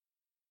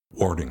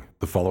Warning,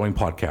 the following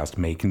podcast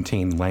may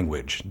contain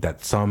language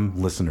that some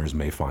listeners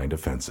may find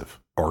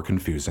offensive, or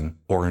confusing,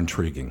 or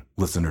intriguing.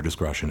 Listener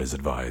discretion is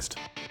advised.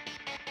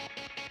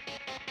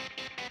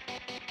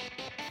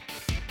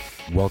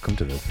 Welcome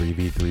to the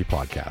 3v3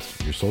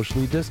 podcast, your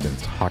socially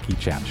distanced hockey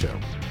chat show.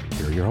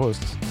 Here are your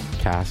hosts,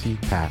 Cassie,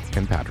 Pat,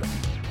 and Patrick.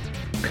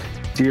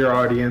 Dear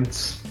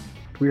audience,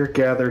 we are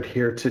gathered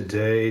here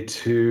today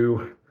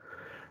to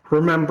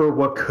remember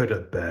what could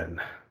have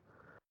been.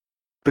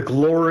 The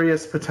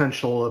glorious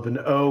potential of an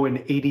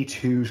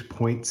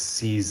 0-82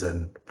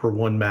 season for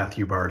one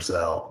Matthew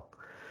Barzal.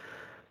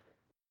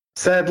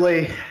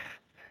 Sadly,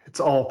 it's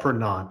all for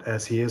naught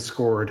as he has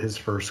scored his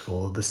first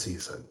goal of the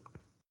season.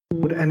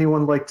 Would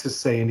anyone like to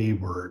say any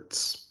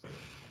words?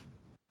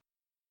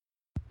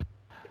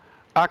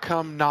 I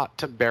come not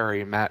to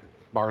bury Matt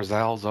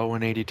Barzal's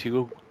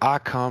 0-82. I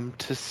come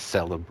to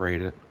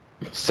celebrate it.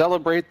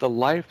 Celebrate the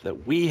life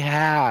that we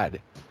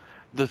had.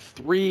 The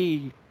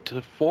 3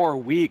 to 4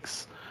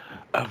 weeks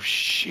of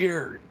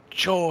sheer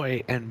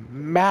joy and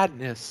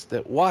madness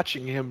that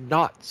watching him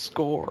not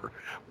score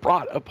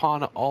brought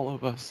upon all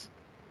of us.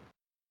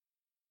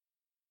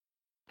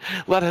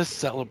 Let us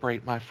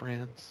celebrate, my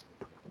friends.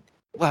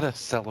 Let us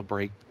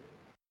celebrate.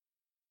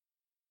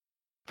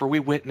 For we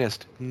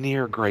witnessed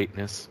near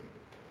greatness.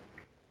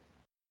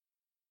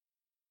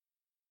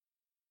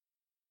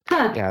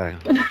 Huh. Yeah,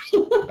 that's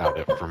about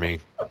it for me.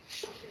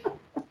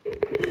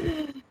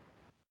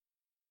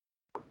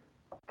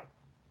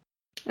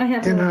 I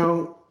have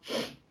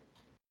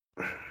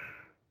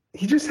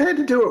He just had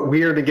to do it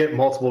weird to get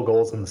multiple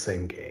goals in the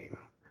same game.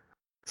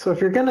 So if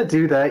you're going to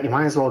do that, you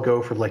might as well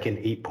go for like an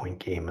 8-point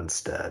game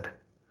instead.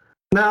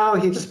 No,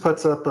 he just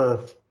puts up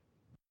a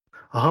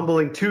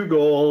humbling 2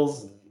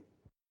 goals,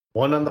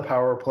 1 on the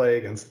power play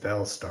against the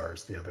Dallas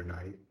Stars the other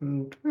night.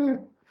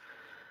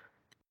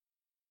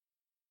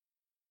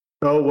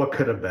 Oh, what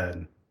could have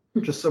been?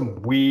 Just some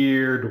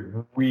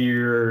weird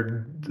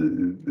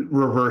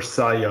reverse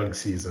Cy Young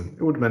season.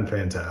 It would have been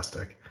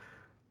fantastic.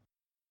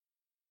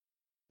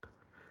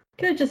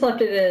 Could have just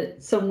left it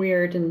at some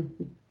weird and,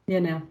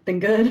 been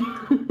good.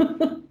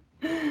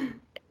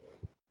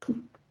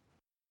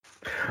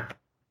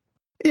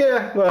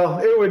 Yeah, well,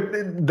 it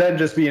would then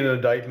just be an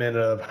indictment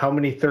of how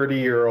many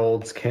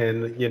 30-year-olds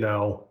can,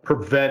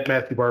 prevent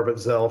Matthew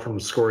Barzal from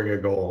scoring a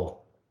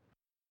goal.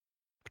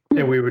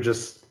 And we would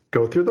just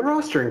go through the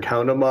roster and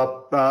count them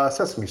up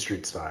Sesame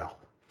Street style.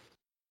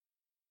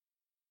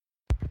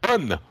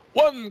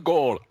 One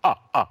goal.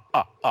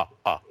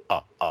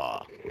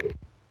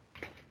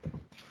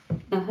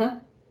 Uh-huh.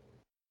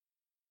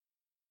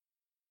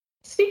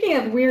 Speaking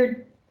of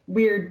weird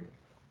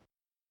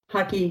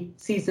hockey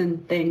season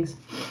things,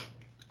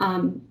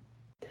 can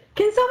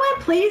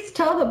someone please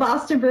tell the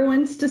Boston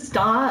Bruins to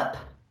stop?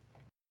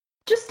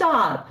 Just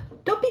stop.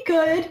 Don't be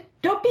good.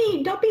 Don't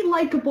be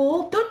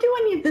likable. Don't do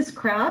any of this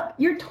crap.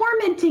 You're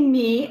tormenting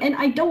me, and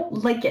I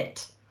don't like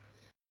it.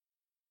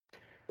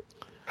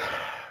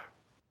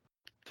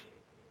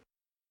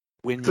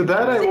 When So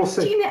that I will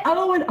say.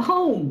 16-0 at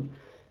home.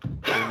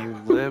 When you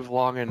live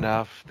long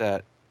enough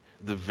that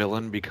the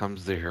villain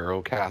becomes the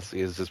hero,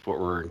 Cassie, is this what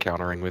we're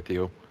encountering with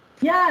you?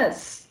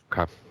 Yes.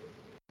 Okay.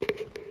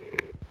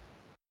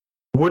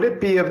 Would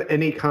it be of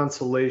any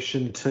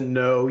consolation to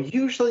know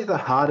usually the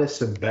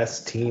hottest and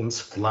best teams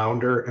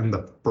flounder in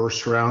the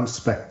first round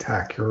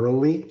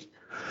spectacularly?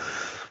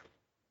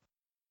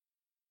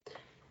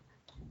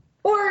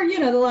 Or,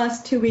 the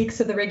last 2 weeks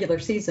of the regular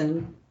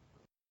season.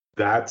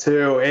 That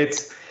too.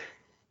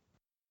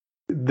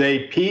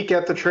 They peak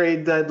at the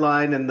trade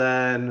deadline and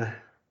then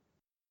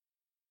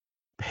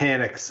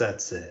panic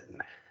sets in.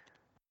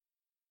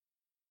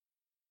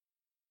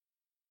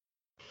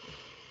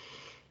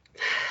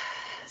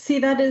 See,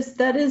 that is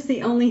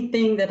the only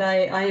thing that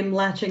I am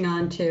latching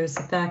on to, is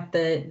the fact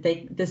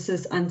that this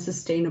is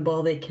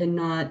unsustainable. They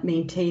cannot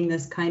maintain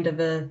this kind of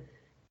a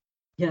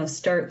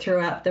start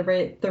throughout the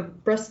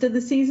rest of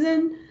the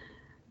season.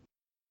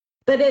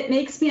 But it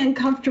makes me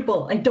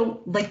uncomfortable. I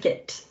don't like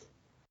it.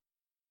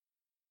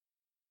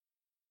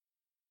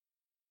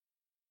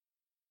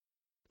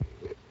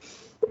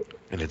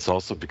 And it's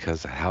also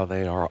because of how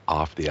they are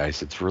off the ice.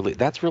 That's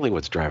really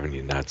what's driving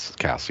you nuts,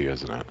 Cassie,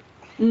 isn't it?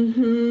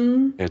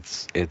 Mm-hmm.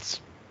 It's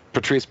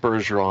Patrice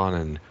Bergeron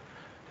and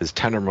his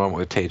tender moment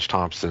with Tage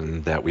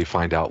Thompson that we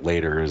find out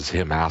later is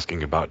him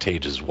asking about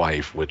Tage's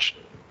wife, which,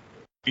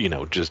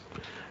 just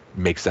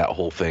makes that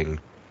whole thing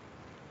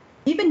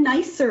even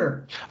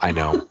nicer. I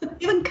know.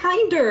 Even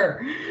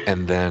kinder.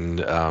 And then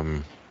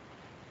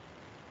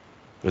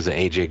was it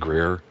AJ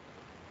Greer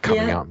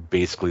coming out and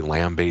basically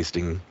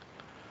lambasting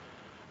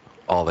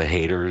all the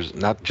haters,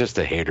 not just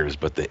the haters,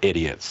 but the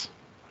idiots.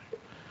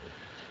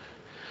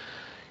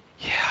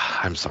 Yeah,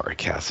 I'm sorry,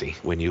 Cassie.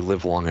 When you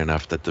live long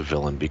enough that the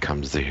villain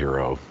becomes the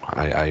hero,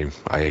 I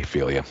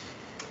feel you.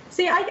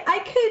 See, I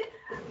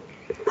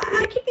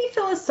could be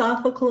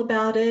philosophical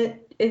about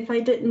it if I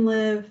didn't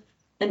live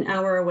an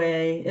hour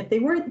away. If they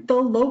weren't the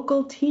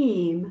local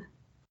team,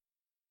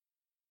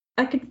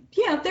 I could,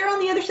 yeah, if they're on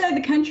the other side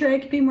of the country, I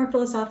could be more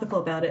philosophical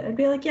about it. I'd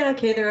be like, yeah,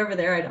 okay, they're over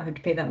there. I don't have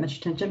to pay that much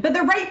attention, but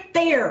they're right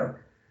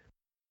there.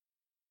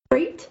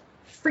 Right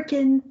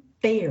freaking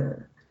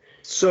there.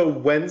 So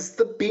when's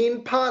the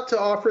bean pot to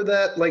offer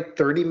that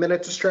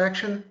 30-minute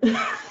distraction?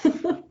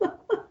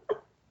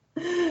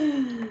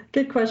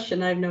 Good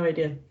question. I have no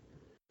idea.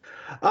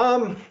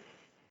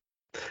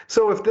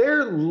 So if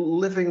they're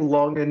living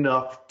long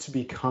enough to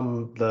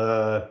become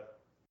the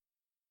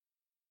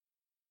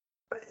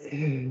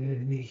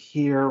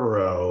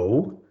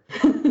hero,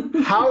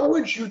 how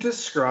would you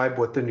describe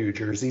what the New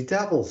Jersey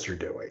Devils are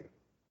doing?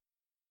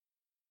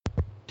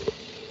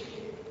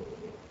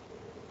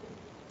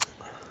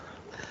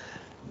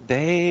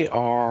 They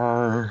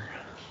are.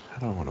 How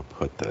do I want to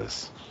put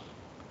this?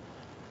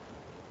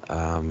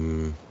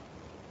 God,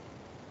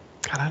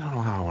 I don't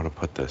know how I want to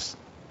put this.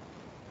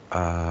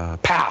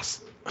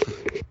 Pass.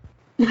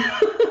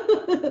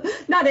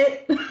 Not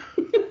it.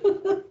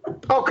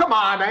 Oh, come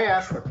on. I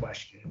asked the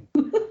question.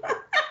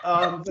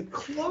 The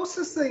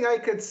closest thing I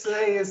could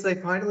say is they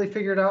finally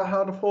figured out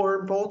how to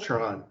forward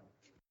Voltron.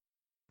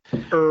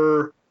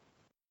 Or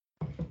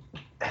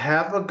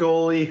have a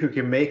goalie who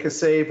can make a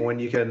save when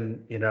you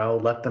can,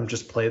 let them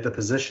just play the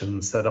position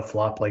instead of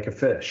flop like a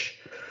fish.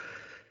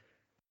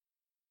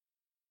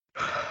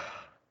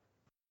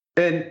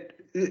 And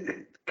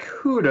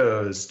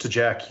kudos to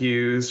Jack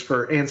Hughes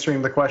for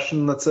answering the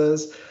question that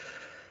says,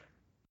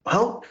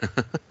 well,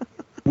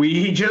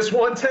 we just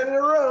won 10 in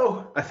a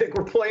row. I think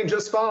we're playing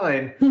just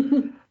fine.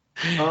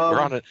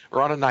 We're on a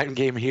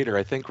 9-game heater.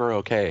 I think we're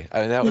okay.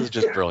 I mean, that was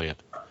just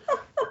brilliant.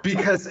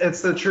 Because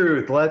it's the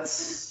truth.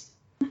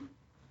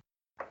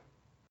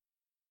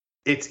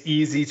 It's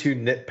easy to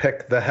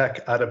nitpick the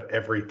heck out of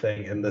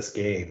everything in this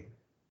game.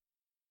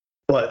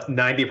 But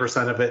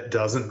 90% of it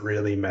doesn't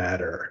really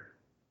matter.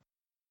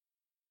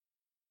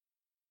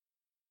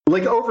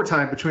 Like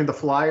overtime between the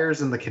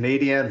Flyers and the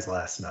Canadiens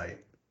last night.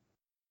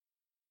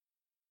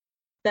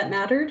 That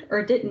mattered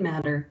or didn't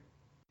matter?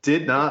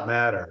 Did not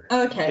matter.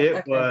 Okay,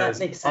 It was that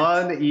makes sense.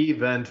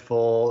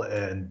 uneventful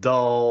and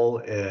dull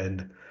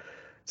and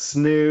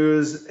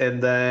snooze.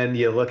 And then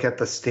you look at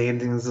the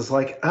standings, it's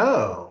like,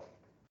 oh.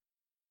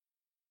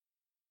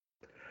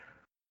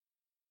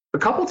 A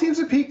couple teams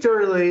have peaked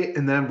early,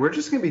 and then we're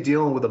just going to be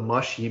dealing with a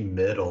mushy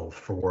middle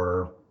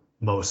for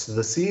most of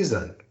the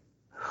season.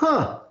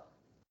 Huh.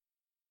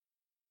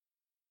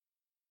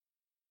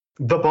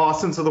 The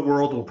Bostons of the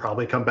world will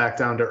probably come back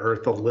down to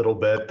earth a little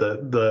bit.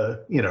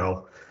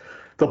 The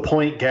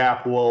point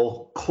gap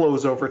will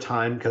close over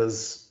time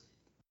because,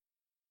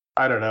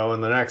 I don't know,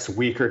 in the next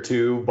week or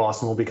two,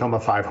 Boston will become a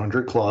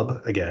 500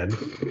 club again.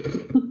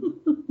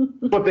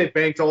 But they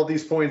banked all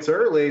these points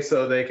early,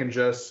 so they can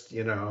just,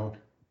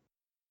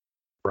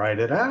 ride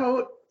it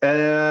out.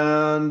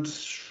 And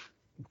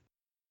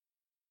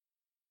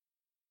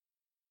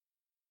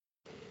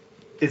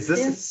is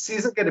this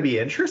season going to be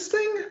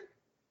interesting?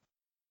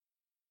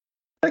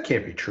 That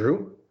can't be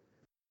true.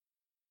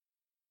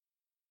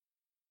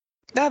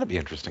 That'll be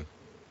interesting.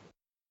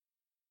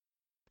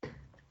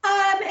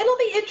 It'll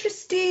be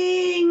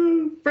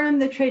interesting from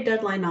the trade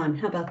deadline on.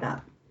 How about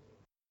that?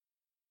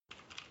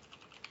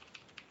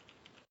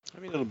 I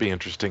mean, it'll be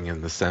interesting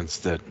in the sense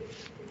that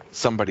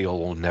somebody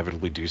will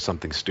inevitably do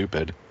something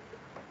stupid,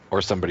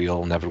 or somebody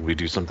will inevitably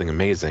do something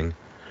amazing,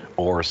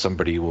 or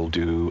somebody will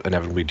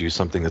inevitably do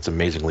something that's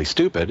amazingly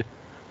stupid,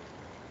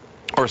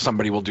 or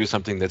somebody will do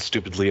something that's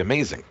stupidly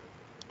amazing.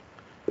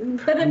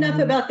 But enough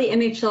about the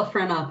NHL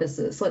front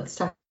offices. Let's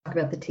talk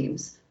about the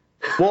teams.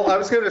 Well, I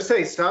was going to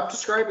say, stop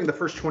describing the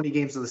first 20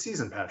 games of the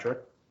season, Patrick.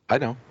 I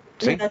know.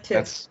 See, Yeah, that too.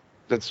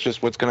 that's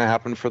just what's going to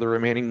happen for the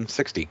remaining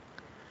 60.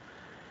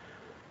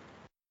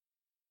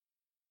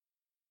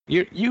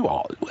 You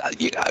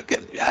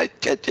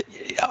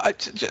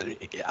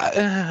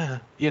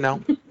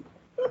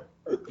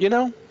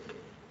know.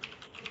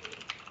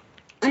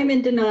 I'm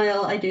in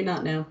denial. I do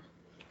not know.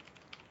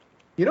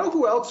 You know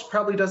who else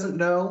probably doesn't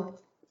know?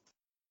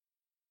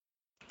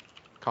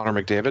 Connor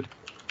McDavid.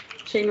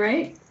 Shane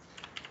Wright?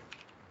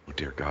 Oh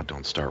dear God,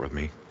 don't start with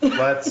me.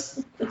 I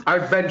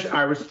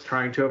was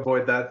trying to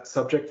avoid that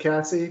subject,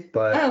 Cassie,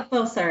 but Oh,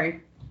 well,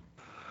 sorry.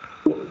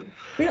 We don't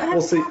have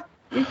We'll to see. talk.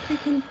 We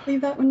can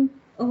leave that one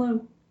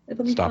alone.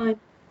 It'll be Stop. fine.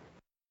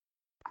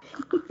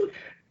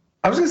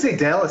 I was going to say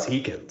Dallas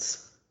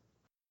Eakins.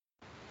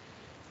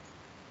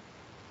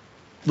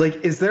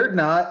 Is there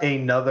not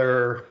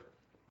another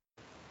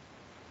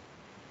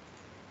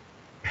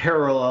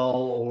parallel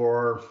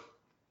or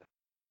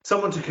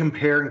someone to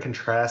compare and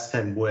contrast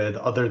him with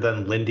other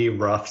than Lindy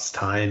Ruff's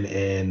time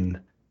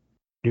in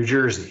New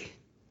Jersey?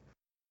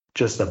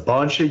 Just a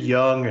bunch of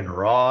young and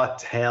raw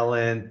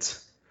talent,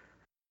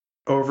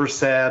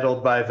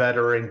 oversaddled by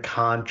veteran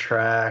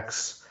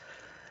contracts.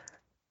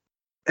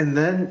 And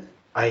then,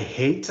 I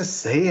hate to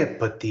say it,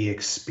 but the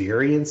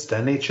experienced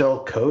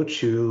NHL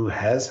coach who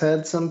has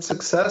had some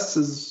success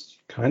has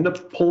kind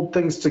of pulled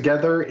things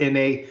together in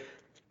a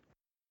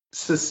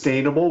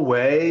sustainable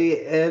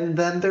way. And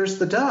then there's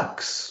the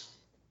Ducks.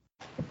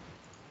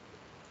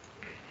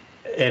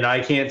 And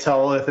I can't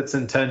tell if it's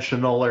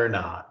intentional or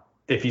not.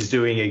 If he's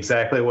doing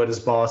exactly what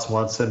his boss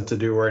wants him to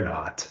do or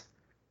not.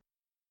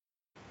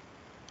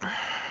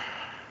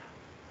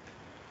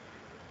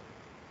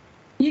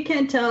 You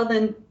can't tell,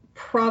 then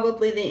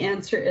probably the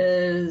answer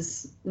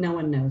is no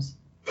one knows.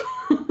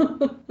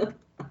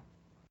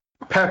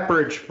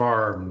 Pepperidge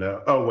Farm,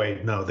 no. Oh,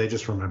 wait, no, they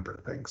just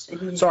remember things.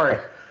 Sorry.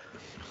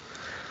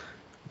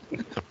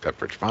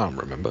 Pepperidge Farm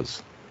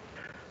remembers.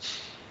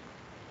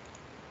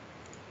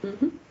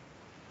 Mm-hmm.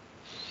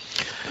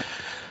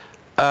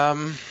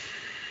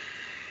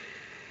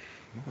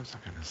 What was I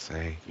going to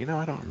say? You know,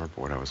 I don't remember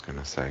what I was going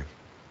to say.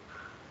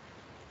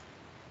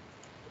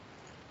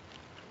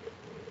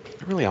 I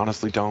really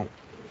honestly don't.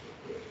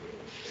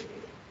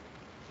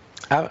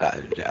 I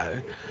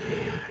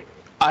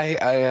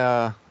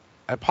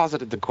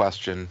posited the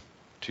question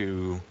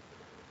to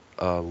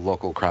a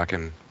local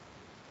Kraken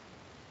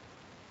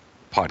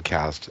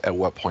podcast. At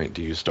what point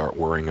do you start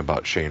worrying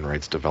about Shane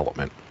Wright's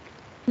development?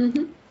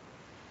 Mm-hmm.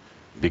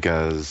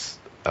 Because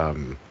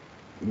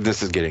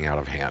this is getting out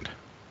of hand.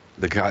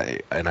 The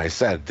guy, and I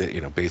said that,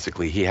 you know,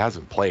 basically he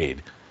hasn't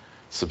played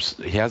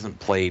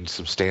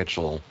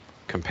substantial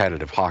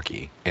competitive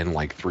hockey in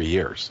like 3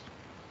 years.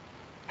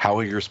 How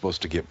are you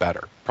supposed to get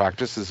better?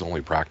 Practice is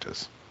only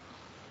practice.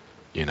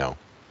 You know,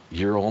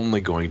 you're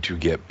only going to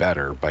get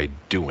better by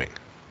doing.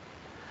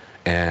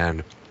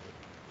 And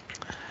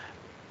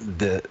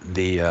the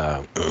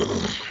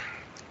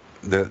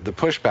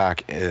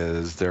pushback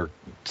is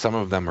some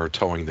of them are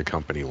towing the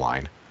company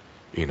line.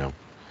 You know,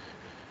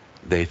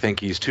 they think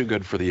he's too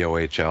good for the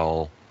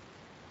OHL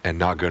and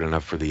not good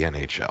enough for the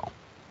NHL.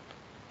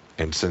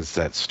 And since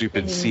that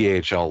stupid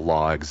CHL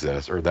law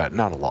exists, or that,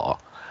 not a law,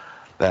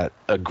 that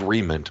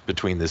agreement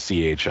between the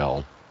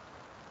CHL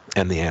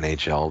and the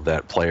NHL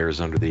that players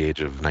under the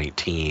age of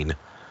 19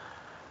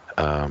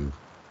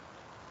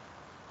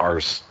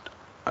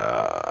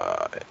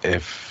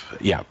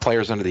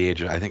 players under the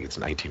age of, I think it's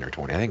 19 or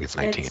 20. I think it's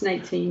 19. It's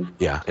 19.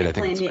 Yeah, I think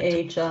playing it's the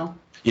 19. AHL.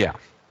 Yeah.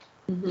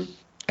 Mm-hmm.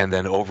 And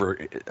then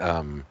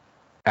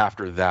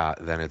after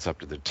that, then it's up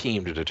to the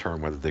team to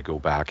determine whether they go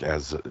back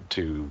as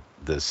to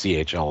the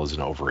CHL as an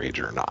overage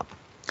or not.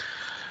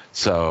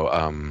 So,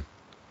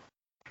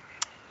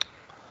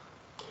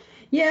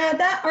 yeah,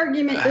 that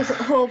argument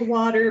doesn't hold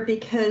water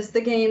because the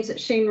games that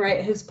Shane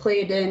Wright has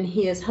played in,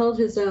 he has held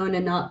his own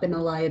and not been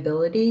a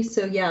liability.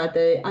 So yeah,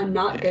 I'm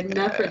not good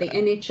enough for the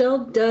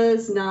NHL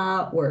does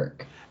not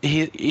work.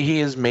 He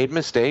has made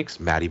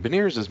mistakes. Matty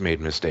Beniers has made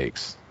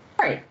mistakes.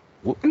 Right.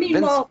 I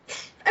mean,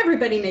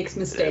 everybody makes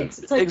mistakes.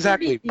 It's like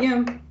exactly.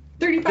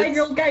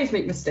 35-year-old guys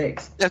make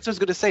mistakes. That's what I was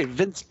going to say.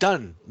 Vince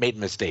Dunn made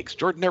mistakes.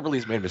 Jordan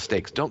Eberle's made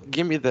mistakes. Don't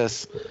give me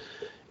this.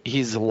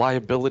 He's a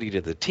liability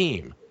to the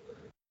team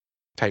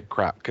type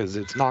crap, because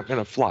it's not going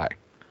to fly.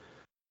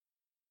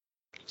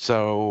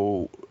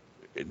 So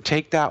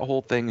take that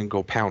whole thing and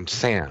go pound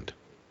sand.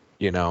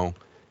 You know,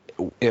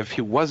 if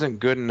he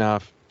wasn't good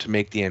enough to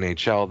make the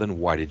NHL, then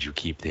why did you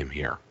keep him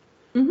here?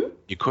 Mm-hmm.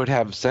 You could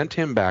have sent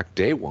him back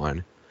day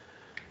one.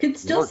 Could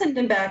still send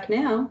him back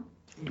now.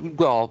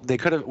 Well, they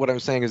could have. What I'm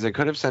saying is they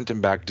could have sent him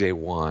back day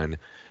one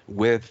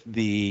with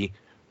the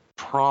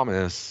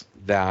promise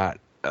that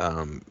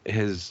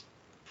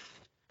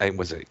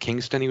was it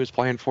Kingston he was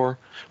playing for?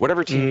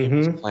 Whatever team he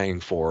was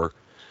playing for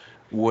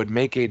would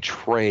make a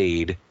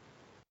trade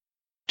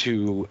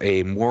to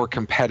a more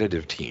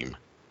competitive team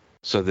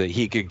so that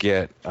he could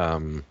get,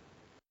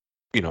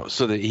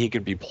 so that he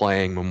could be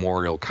playing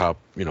Memorial Cup,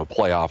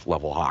 playoff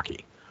level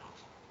hockey.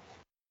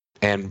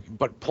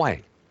 But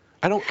playing.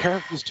 I don't care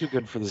if he's too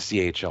good for the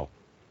CHL.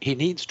 He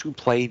needs to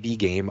play the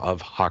game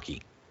of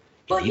hockey.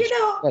 He needs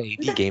to play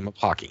the game of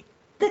hockey.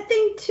 The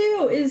thing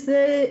too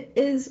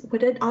is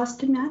what did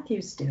Austin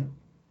Matthews do?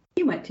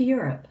 He went to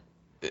Europe.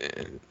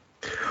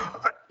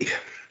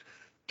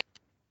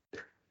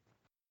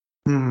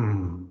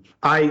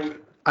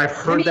 I've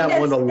heard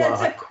that one a lot.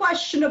 That's a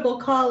questionable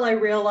call, I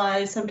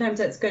realize. Sometimes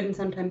that's good and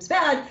sometimes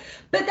bad.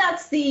 But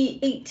that's the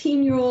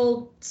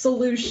 18-year-old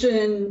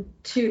solution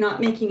to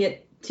not making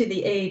it to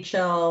the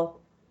AHL,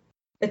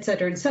 et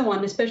cetera, and so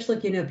on, especially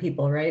if you know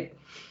people, right?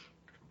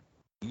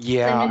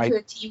 Yeah. Send into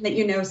a team that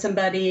you know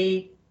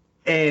somebody.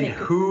 And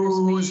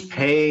who's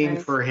paying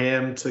for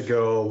him to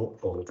go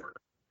over?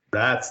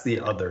 That's the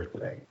other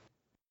thing.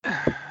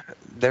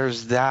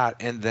 There's that.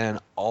 And then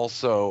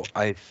also,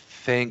 I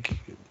think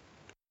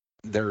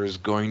there's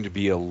going to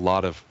be a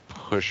lot of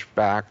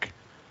pushback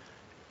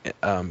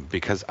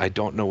because I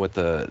don't know what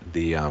the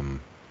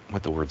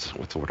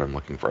word I'm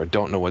looking for. I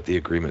don't know what the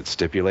agreement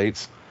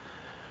stipulates,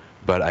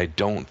 but I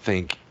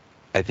think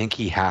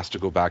he has to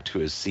go back to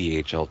his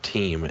CHL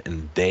team,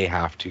 and they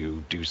have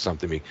to do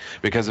something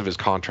because of his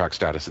contract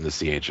status in the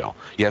CHL.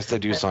 Yes, they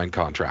do sign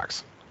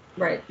contracts.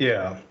 Right.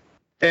 Yeah.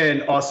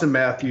 And Austin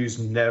Matthews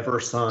never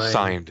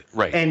signed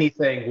right.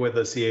 anything with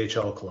a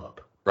CHL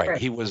club. Right.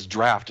 He was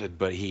drafted,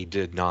 but he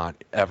did not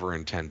ever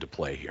intend to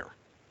play here.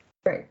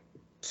 Right.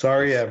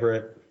 Sorry,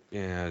 Everett.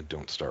 Yeah,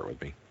 don't start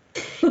with me.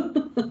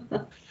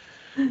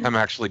 I'm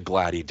actually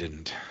glad he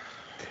didn't.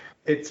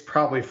 It's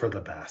probably for the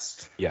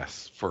best.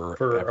 Yes, for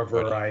a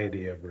everybody.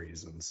 variety of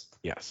reasons.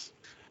 Yes.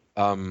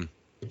 I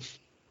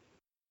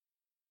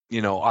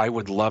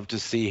would love to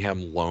see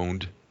him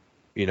loaned,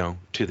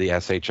 to the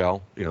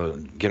SHL,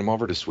 get him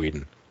over to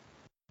Sweden,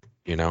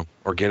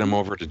 or get him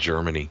over to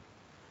Germany.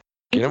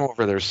 Get him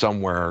over there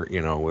somewhere,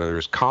 where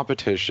there's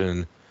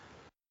competition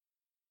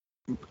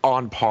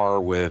on par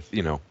with,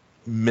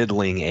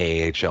 middling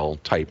AHL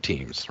type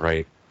teams,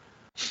 right?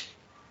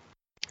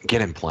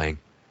 Get him playing.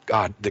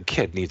 God, the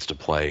kid needs to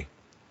play.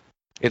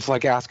 It's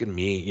like asking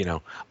me,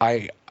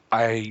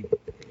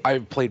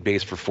 I've played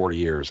bass for 40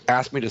 years.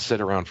 Ask me to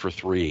sit around for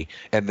 3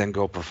 and then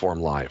go perform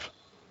live.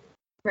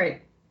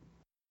 Right.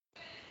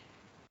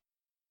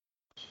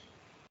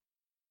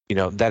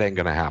 That ain't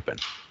going to happen.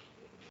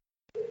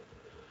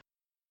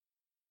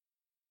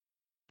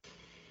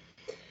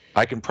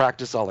 I can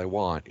practice all I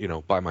want,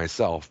 by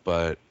myself,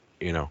 but,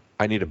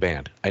 I need a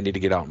band. I need to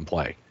get out and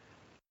play.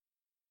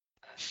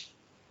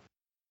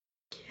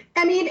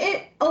 I mean,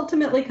 it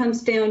ultimately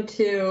comes down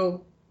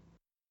to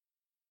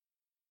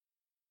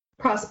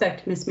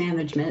prospect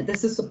mismanagement.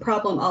 This is a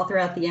problem all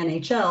throughout the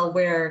NHL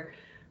where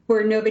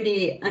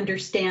nobody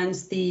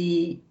understands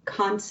the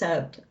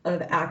concept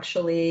of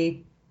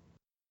actually,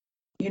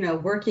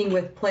 working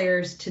with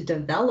players to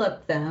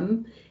develop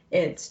them.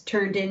 It's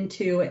turned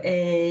into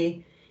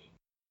a,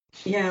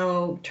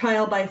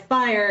 trial by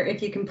fire.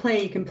 If you can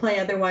play, you can play.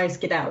 Otherwise,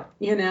 get out,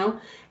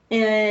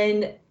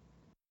 and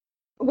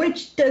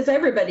which does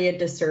everybody a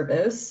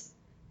disservice,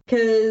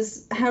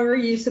 because how are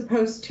you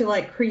supposed to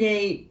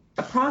create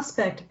a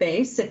prospect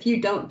base if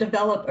you don't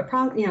develop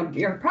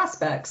your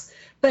prospects?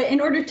 But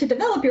in order to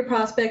develop your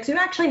prospects, you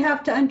actually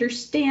have to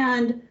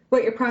understand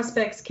what your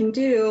prospects can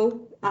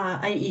do,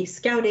 i.e.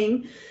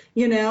 scouting,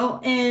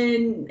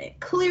 and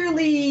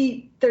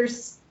clearly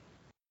there's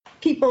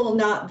people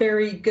not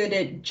very good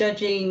at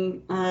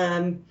judging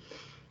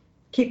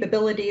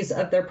capabilities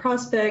of their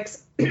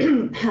prospects.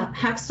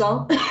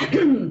 Hackstall.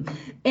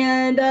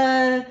 and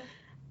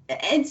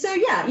so,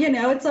 yeah,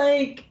 it's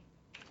like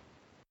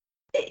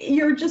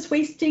you're just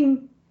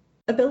wasting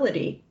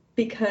ability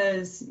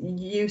because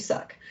you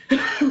suck.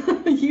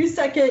 You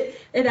suck at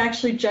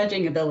actually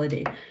judging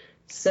ability.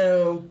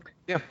 So,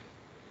 yeah.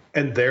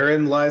 And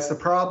therein lies the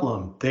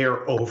problem. They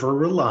are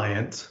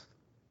over-reliant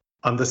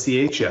on the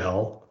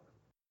CHL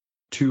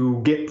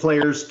to get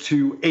players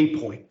to a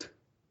point.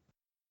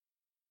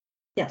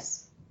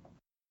 Yes.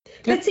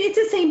 But see, it's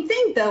the same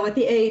thing though with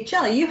the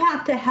AHL. You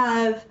have to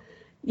have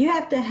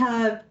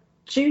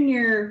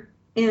junior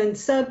and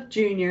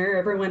sub-junior,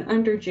 everyone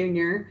under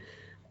junior,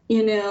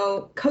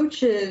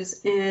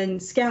 coaches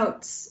and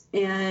scouts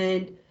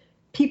and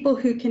people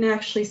who can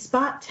actually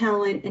spot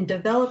talent and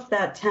develop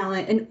that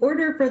talent in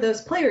order for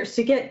those players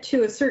to get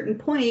to a certain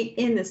point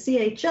in the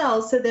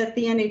CHL so that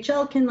the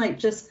NHL can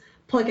just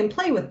plug and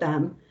play with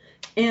them.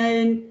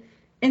 And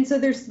so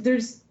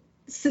there's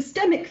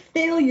systemic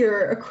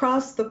failure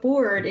across the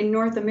board in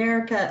North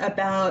America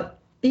about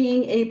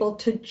being able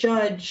to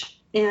judge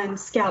and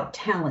scout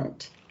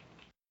talent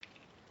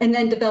and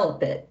then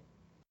develop it.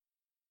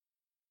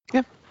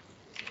 Yeah.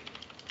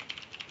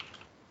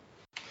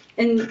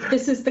 And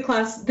this is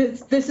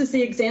this is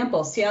the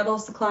example.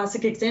 Seattle's the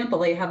classic example.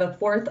 They have a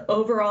 4th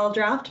overall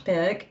draft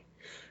pick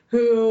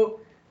who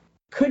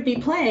could be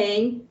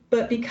playing,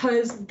 but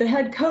because the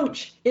head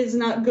coach is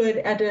not good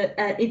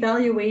at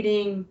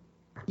evaluating,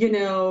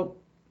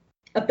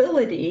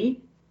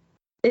 ability,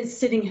 is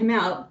sitting him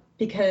out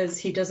because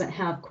he doesn't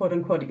have quote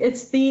unquote.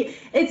 It's the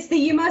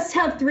you must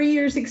have 3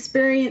 years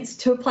experience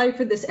to apply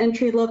for this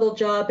entry level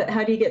job, but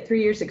how do you get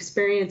 3 years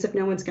experience if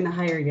no one's going to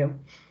hire you?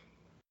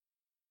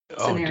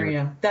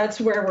 Scenario.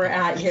 That's where we're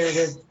at here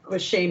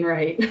with Shane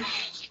Wright.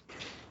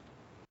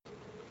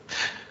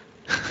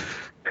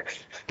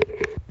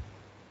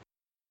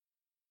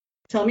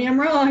 Tell me I'm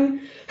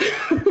wrong.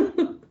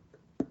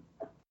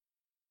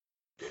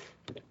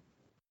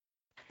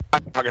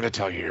 I'm not going to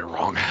tell you you're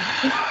wrong.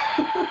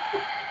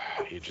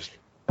 You just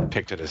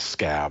picked at a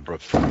scab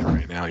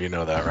right now. You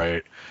know that,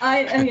 right?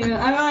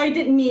 I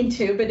didn't mean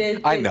to, but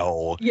I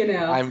know.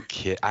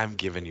 I'm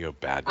giving you a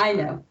bad. I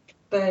know,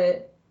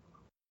 but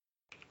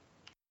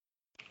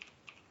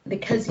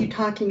because you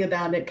talking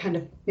about it kind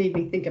of made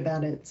me think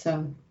about it.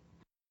 So.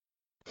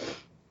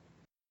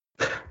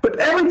 But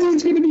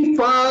everything's going to be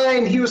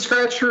fine. He was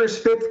scratched for his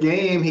 5th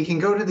game. He can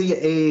go to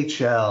the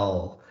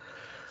AHL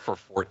for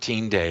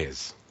 14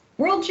 days.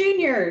 World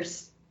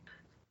Juniors.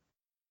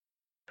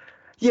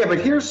 Yeah, but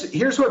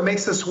here's what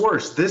makes this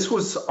worse. This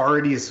was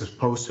already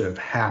supposed to have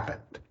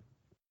happened.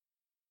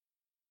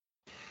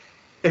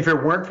 If it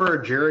weren't for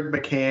a Jared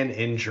McCann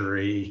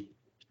injury,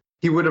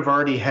 he would have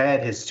already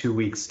had his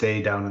 2-week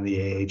stay down in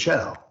the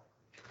AHL.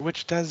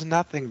 Which does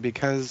nothing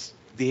because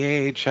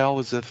the AHL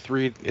is a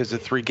 3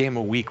 game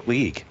a week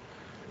league,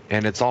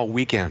 and it's all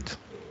weekend.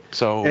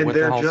 So and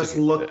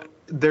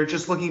they're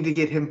just looking to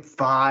get him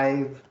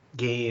 5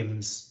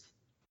 games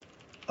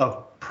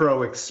of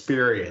pro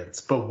experience.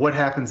 But what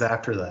happens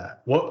after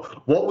that?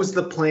 What was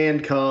the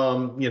plan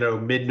come,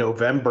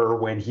 mid-November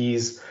when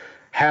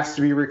has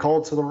to be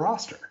recalled to the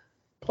roster?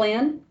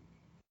 Plan?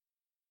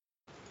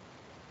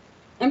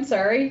 I'm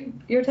sorry,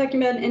 you're talking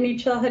about an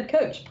NHL head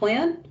coach.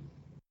 Plan?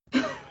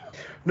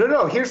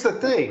 No, here's the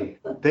thing.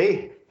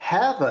 They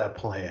have a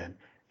plan.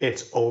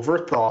 It's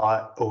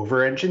overthought,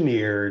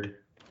 over-engineered.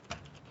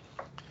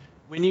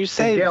 When you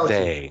say Galaxy.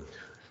 they,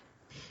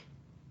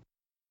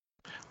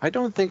 I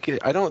don't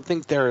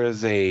think there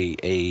is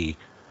a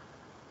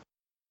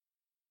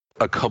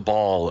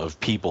cabal of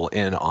people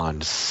in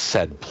on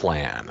said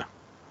plan.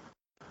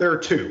 There are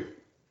two.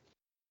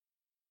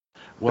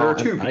 Well, there are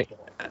two I- people.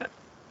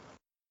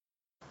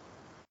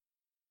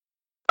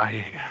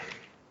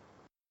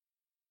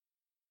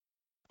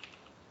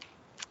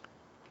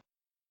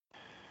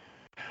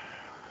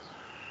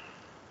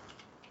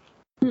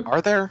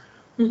 Are there?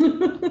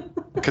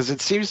 Because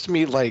it seems to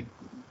me like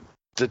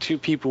the two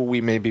people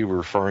we may be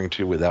referring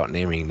to without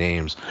naming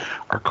names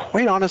are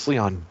quite honestly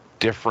on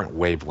different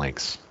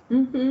wavelengths.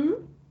 Mm-hmm.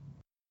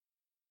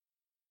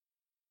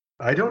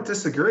 I don't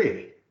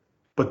disagree.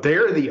 But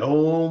they're the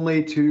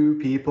only two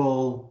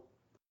people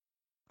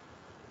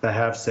that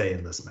have say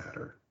in this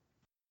matter.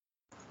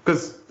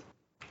 Because,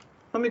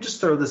 let me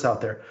just throw this out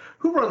there.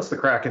 Who runs the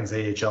Kraken's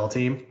AHL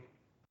team?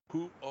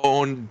 Who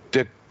owned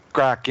the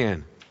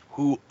Kraken?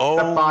 Who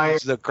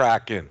owns the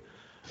Kraken?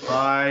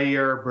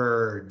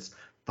 Firebirds.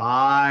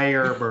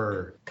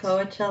 Firebirds.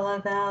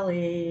 Coachella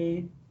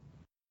Valley.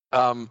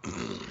 I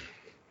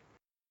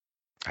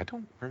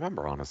don't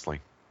remember, honestly.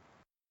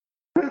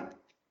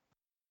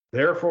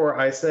 Therefore,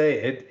 I say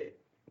it.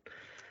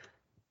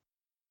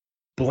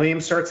 Blame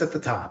starts at the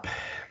top.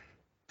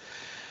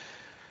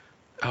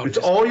 Oh, It's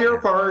just- all your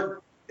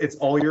part. It's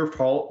all your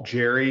fault,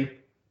 Jerry,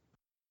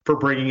 for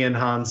bringing in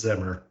Hans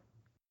Zimmer.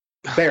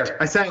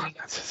 There, I said.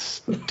 That's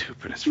the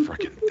stupidest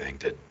freaking thing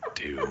to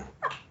do.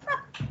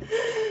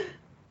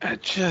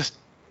 It just,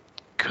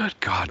 good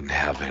God in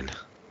heaven.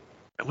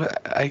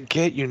 I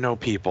get you know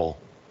people.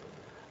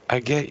 I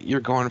get you're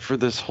going for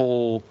this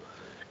whole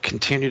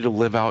continue to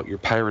live out your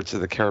Pirates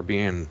of the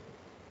Caribbean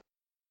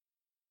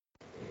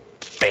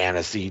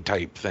fantasy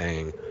type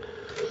thing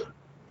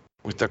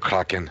with the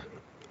Kraken.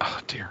 Oh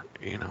dear,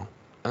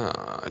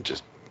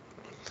 just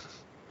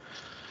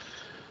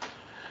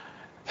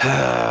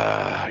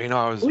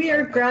I was We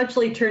are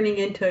gradually turning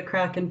into a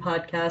Kraken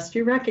podcast.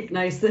 You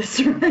recognize this,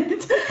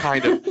 right?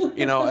 kind of,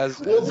 as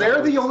Well,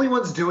 they're the only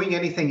ones doing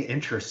anything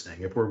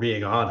interesting, if we're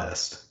being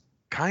honest.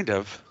 kind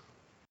of.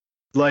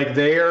 Like,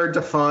 they are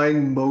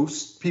defying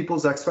most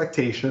people's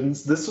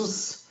expectations.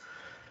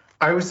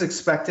 I was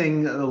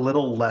expecting a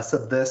little less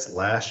of this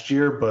last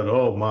year, but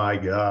oh my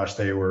gosh,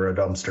 they were a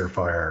dumpster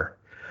fire.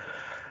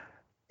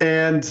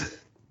 And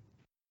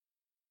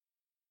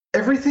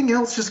everything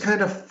else just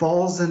kind of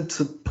falls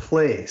into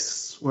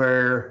place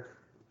where,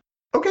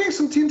 okay,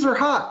 some teams are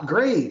hot,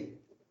 great.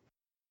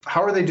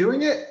 How are they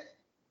doing it?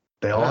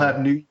 They all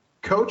have new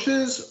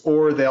coaches,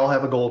 or they all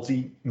have a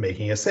goalie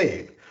making a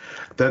save.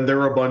 Then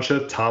there are a bunch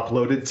of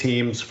top-loaded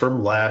teams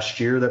from last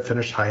year that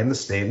finished high in the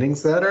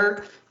standings that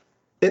are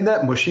in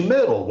that mushy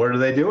middle. What are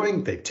they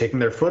doing? They've taken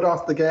their foot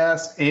off the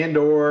gas, and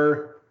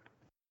or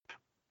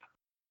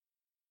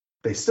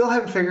they still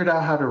haven't figured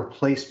out how to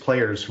replace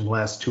players from the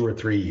last 2 or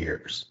 3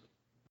 years.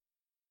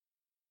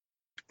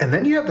 And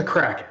then you have the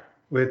Kraken,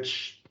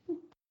 which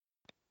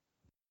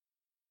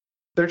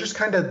they're just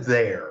kind of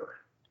there.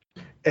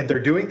 And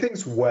they're doing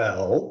things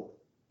well.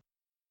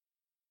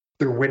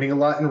 They're winning a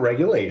lot in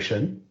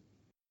regulation.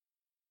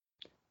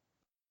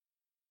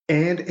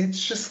 And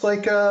it's just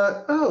like,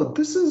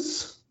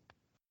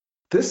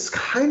 this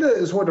kind of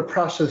is what a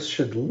process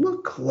should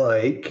look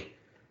like,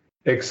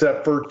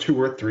 except for 2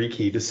 or 3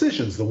 key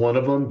decisions. The one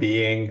of them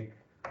being,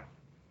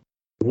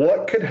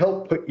 what could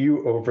help put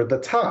you over the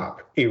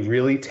top? A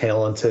really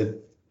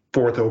talented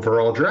 4th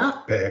overall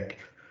draft pick.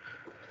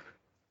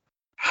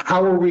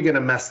 How are we going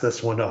to mess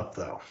this one up,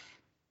 though?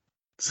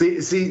 See,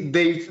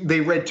 they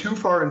read too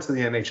far into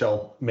the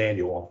NHL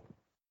manual.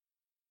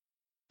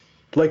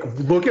 Like,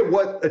 look at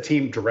what a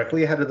team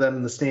directly ahead of them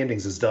in the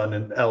standings has done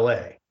in LA.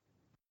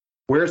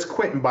 Where's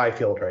Quentin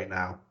Byfield right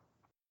now?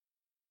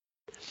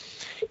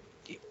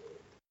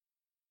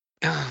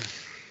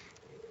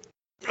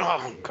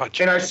 Oh God!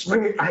 And I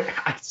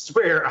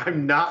swear,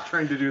 I'm not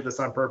trying to do this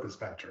on purpose,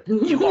 Patrick.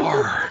 You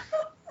are.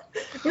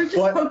 We're just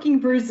What? poking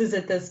bruises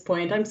at this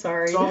point. I'm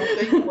sorry.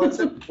 Something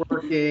wasn't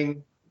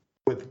working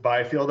with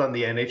Byfield on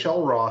the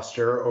NHL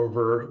roster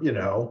over,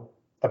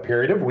 a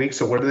period of weeks.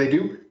 So what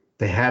do?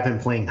 They have him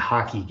playing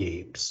hockey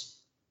games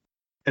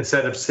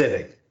instead of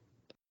sitting.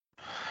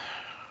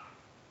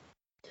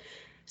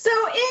 So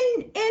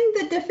in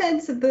the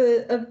defense of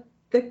the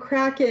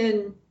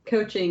Kraken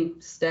coaching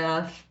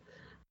staff,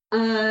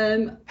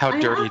 How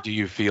dirty do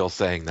you feel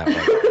saying that?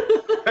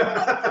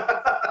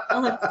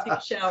 I'll have to take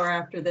a shower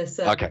after this.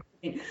 Okay.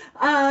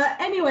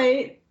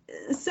 Anyway,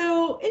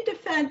 so in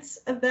defense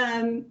of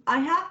them, I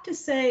have to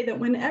say that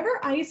whenever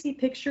I see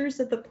pictures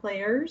of the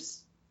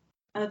players,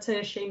 outside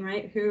of Shane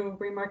Wright, who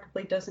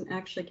remarkably doesn't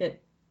actually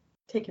get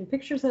taken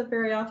pictures of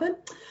very often,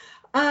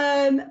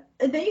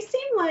 they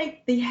seem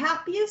like the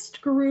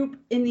happiest group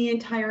in the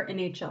entire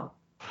NHL.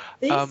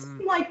 They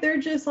seem like they're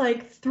just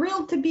like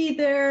thrilled to be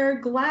there,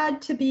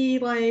 glad to be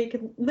like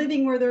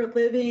living where they're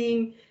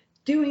living,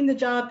 doing the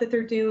job that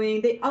they're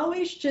doing. They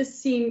always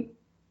just seem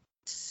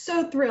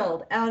so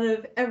thrilled out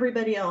of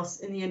everybody else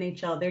in the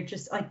NHL. They're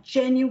just like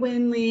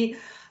genuinely,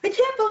 I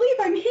can't believe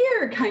I'm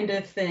here kind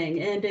of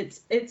thing. And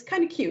it's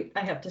kind of cute,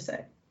 I have to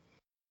say.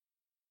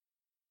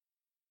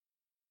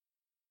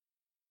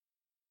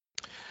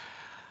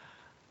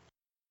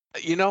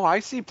 You know, I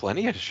see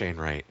plenty of Shane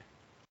Wright.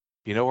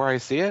 You know where I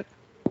see it?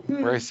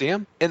 Where I see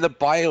him? In the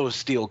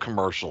BioSteel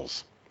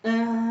commercials.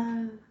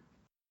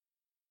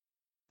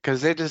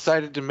 Because they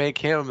decided to make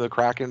him the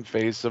Kraken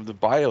face of the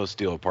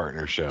BioSteel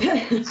partnership.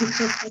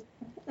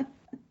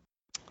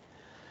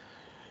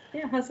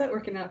 Yeah, how's that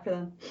working out for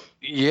them?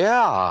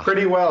 Yeah.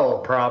 Pretty well,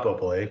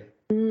 probably.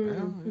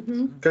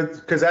 Mm-hmm.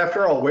 Because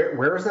after all,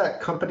 where is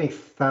that company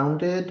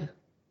founded?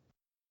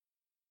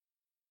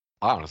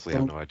 I honestly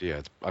have no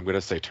idea. I'm going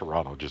to say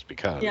Toronto just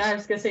because. Yeah, I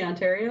was going to say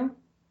Ontario.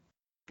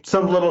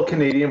 Some little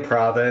Canadian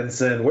province.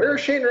 And where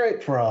is Shane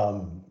Wright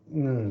from?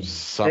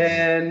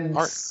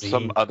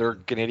 Some other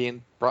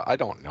Canadian. I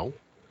don't know.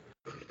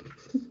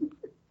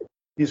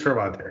 He's from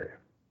Ontario.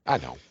 I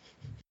know.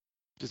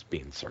 Just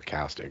being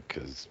sarcastic,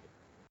 because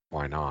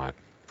why not?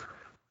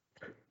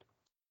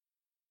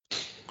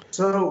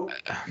 So,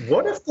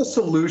 what if the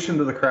solution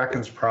to the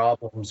Kraken's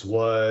problems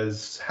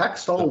was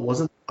Hackstall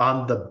wasn't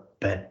on the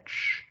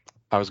bench?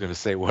 I was going to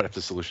say, what if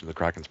the solution to the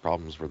Kraken's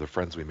problems were the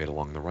friends we made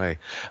along the way?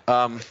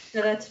 No,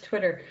 that's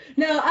Twitter.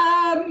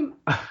 No,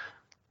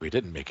 we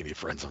didn't make any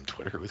friends on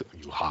Twitter. Are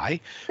you high?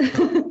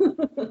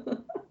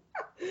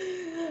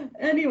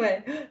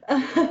 Anyway.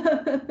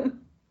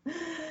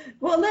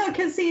 Well, no,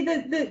 because see,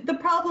 the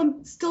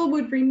problem still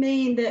would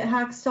remain that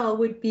Hackstall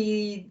would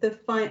be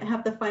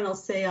have the final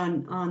say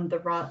on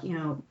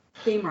the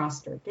game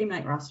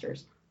night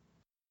rosters.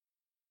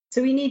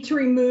 So we need to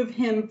remove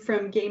him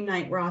from game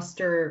night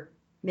roster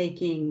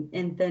making,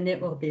 and then it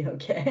will be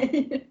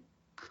okay.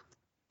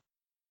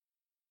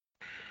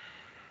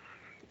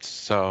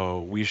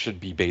 So we should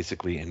be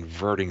basically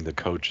inverting the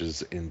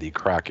coaches in the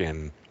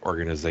Kraken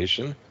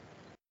organization.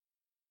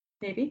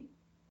 Maybe.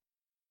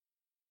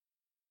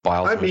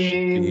 Biles should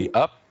be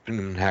up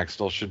and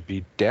Hackstall should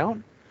be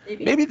down.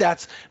 Maybe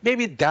that's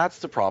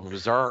the problem.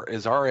 Is our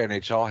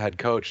NHL head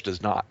coach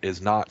is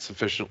not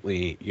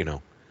sufficiently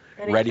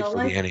ready for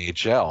the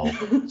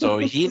NHL, so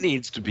he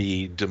needs to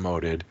be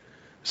demoted,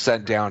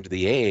 sent down to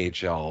the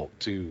AHL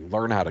to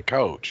learn how to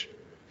coach.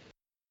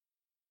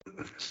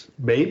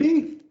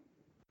 Maybe.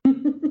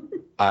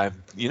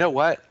 You know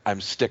what?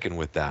 I'm sticking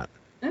with that.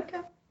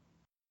 Okay.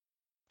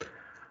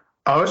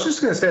 I was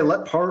just going to say,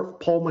 let Paul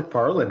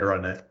McFarland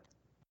run it.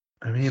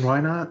 I mean, why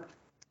not?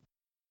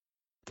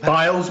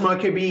 Bilesma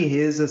could be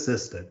his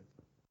assistant.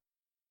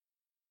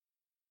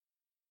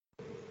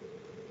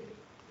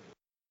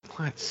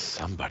 Let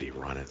somebody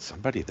run it.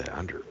 Somebody that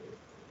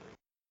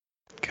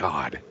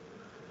God.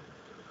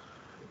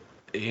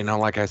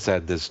 Like I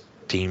said, this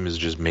team is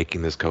just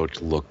making this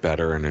coach look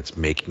better, and it's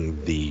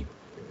making the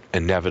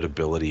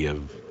inevitability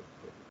of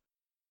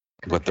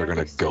what they're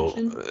going to go.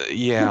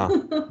 Yeah.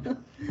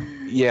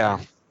 Yeah.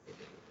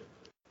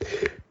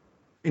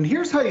 And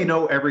here's how you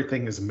know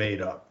everything is made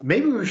up.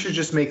 Maybe we should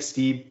just make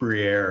Steve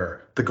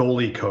Briere the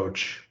goalie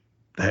coach,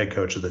 the head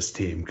coach of this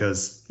team,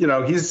 because,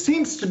 he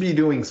seems to be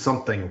doing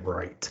something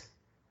right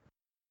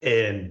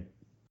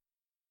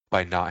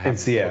by not having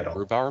Seattle.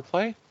 Grubauer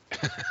play?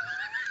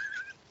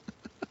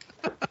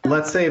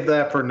 Let's save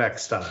that for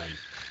next time,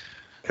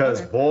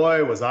 because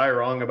boy, was I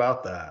wrong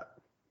about that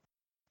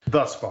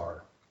thus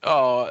far.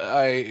 Oh,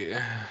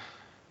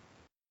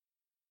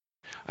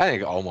 I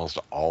think almost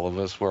all of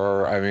us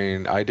were. I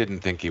mean, I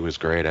didn't think he was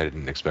great. I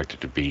didn't expect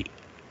it to be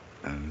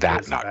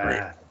that not bad.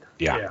 great.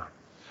 Yeah.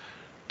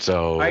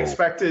 So I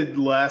expected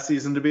last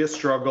season to be a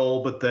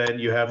struggle, but then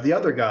you have the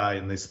other guy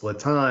and they split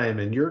time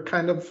and you're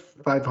kind of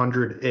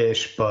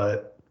 500-ish,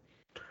 but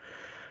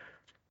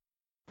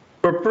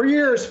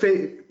Briere is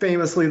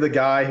famously the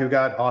guy who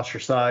got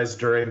ostracized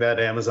during that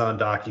Amazon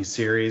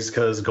docu-series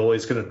because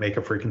goalies couldn't make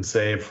a freaking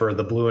save for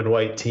the blue and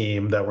white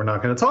team that we're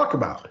not going to talk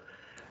about.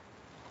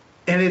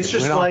 And it's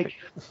just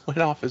went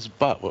off his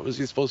butt. What was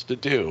he supposed to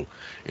do?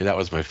 Yeah, that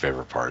was my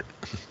favorite part.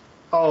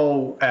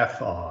 Oh,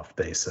 F off,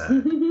 they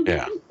said.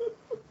 Yeah.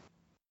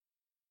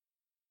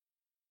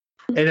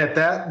 And at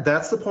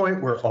that's the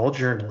point where all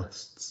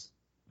journalists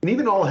and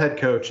even all head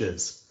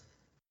coaches,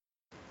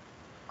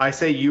 I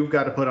say you've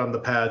got to put on the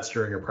pads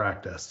during a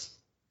practice.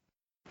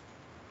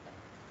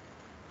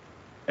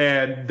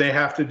 And they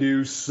have to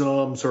do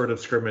some sort of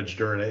scrimmage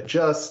during it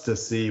just to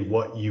see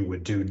what you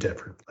would do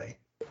differently.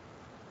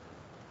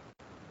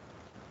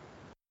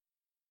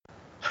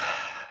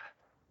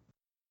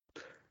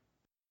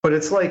 But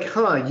it's like,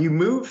 you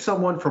move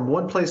someone from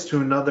one place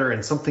to another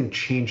and something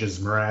changes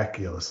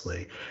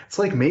miraculously. It's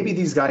like maybe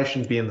these guys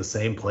shouldn't be in the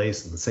same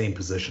place in the same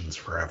positions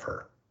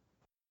forever.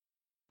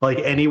 Like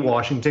any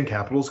Washington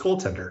Capitals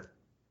goaltender.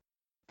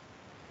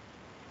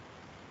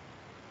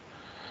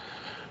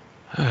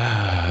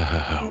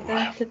 We're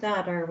back to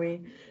that, are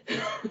we?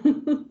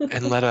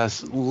 And let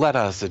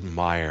us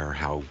admire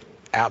how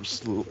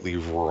absolutely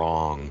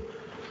wrong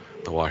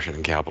the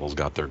Washington Capitals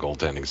got their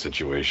goaltending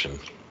situation.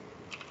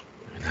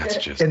 And that's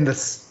just And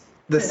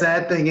the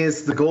sad thing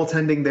is the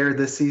goaltending there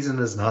this season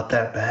is not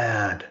that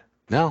bad.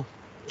 no.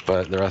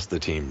 But the rest of the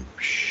team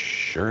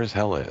sure as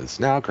hell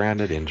is. Now,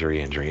 granted,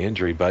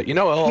 injury, but you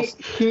know what else?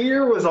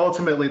 Here was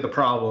ultimately the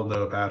problem,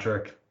 though,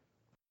 Patrick.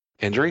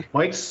 Injury?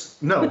 Mike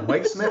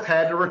Smith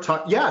had to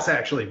retire. Yes,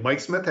 actually, Mike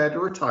Smith had to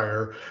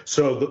retire,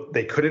 so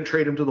they couldn't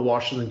trade him to the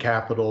Washington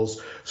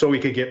Capitals so we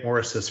could get more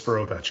assists for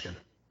Ovechkin.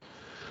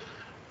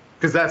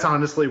 Because that's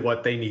honestly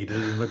what they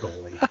needed in the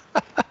goalie.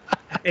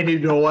 And you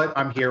know what?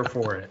 I'm here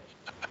for it.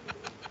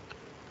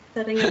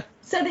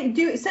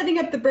 Setting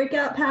up the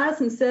breakout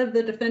pass instead of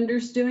the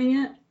defenders doing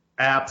it.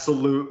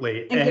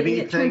 Absolutely. And getting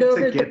it turned Anything over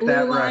to at the get blue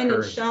that line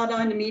record. and shot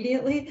on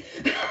immediately.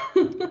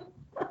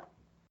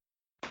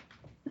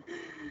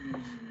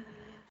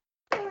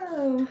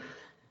 Oh.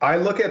 I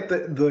look at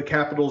the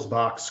Capitals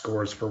box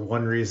scores for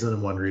one reason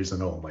and one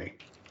reason only.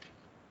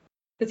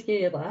 It's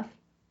getting you to laugh.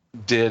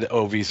 Did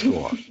Ovi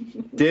score?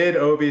 Did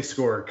Obi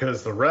score?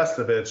 Because the rest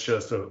of it's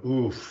just a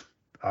oof.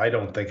 I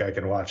don't think I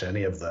can watch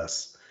any of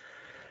this.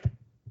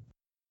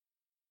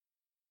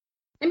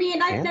 I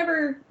mean, I've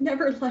Yeah.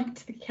 never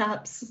liked the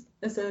Caps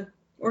as a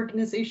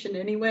organization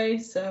anyway,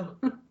 so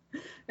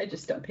I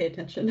just don't pay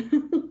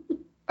attention.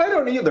 I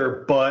don't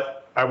either,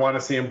 but I want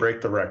to see him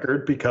break the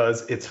record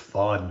because it's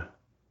fun.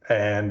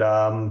 And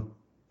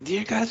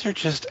You guys are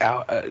just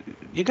out.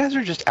 You guys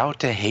are just out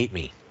to hate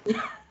me.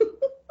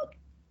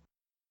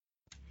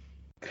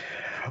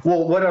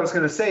 well, what I was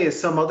going to say is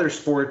some other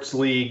sports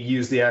league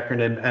used the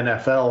acronym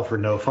NFL for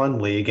No Fun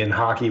League, and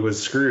hockey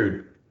was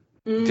screwed.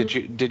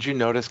 Did you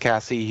notice,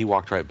 Cassie? He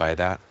walked right by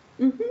that.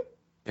 Mm-hmm.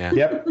 Yeah.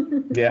 Yep.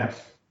 Yeah.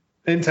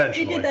 He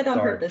Intentionally. did that on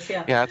Sorry. purpose,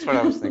 yeah. Yeah, that's what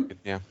I was thinking.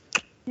 Yeah.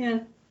 Yeah.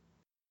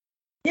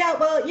 Yeah,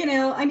 well,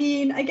 I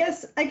mean, I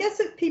guess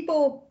if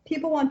people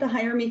want to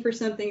hire me for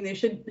something, they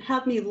should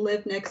have me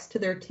live next to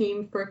their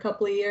team for a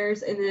couple of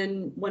years, and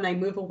then when I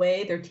move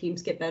away, their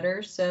teams get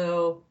better.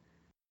 So,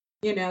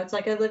 it's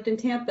like I lived in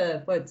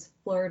Tampa. What's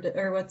Florida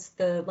or what's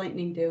the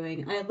Lightning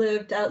doing? I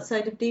lived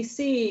outside of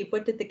DC.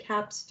 What did the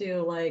Caps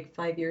do like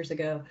 5 years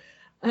ago?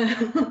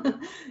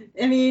 I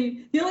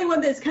mean, the only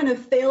one that's kind of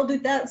failed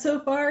at that so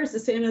far is the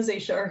San Jose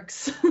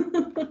Sharks.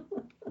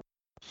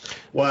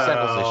 Wow. San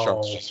Jose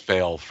Sharks just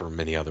fail for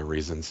many other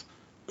reasons.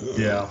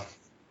 Yeah.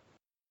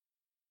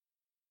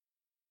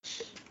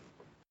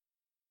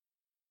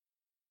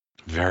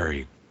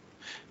 Very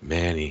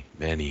many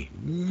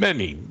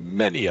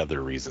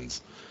other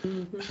reasons.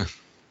 Mhm.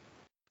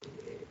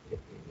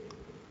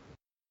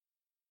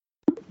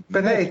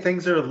 But hey,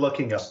 things are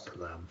looking up for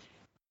them.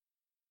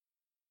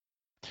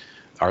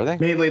 Are they?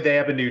 Mainly, they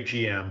have a new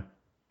GM.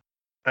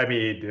 I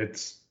mean,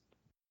 it's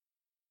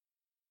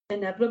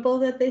Inevitable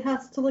that they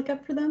have to look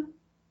up for them.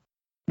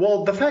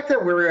 well, the fact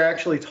that we're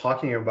actually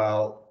talking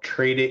about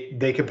trading,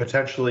 they could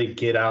potentially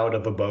get out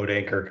of a boat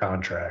anchor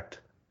contract.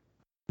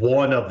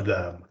 One of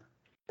them.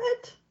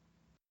 What?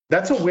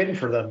 That's a win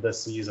for them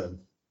this season.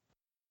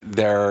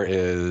 There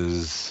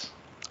is.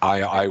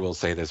 I will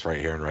say this right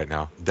here and right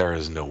now. There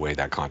is no way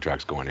that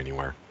contract's going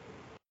anywhere.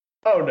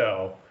 Oh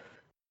no.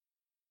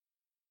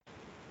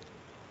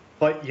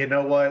 But you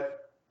know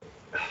what?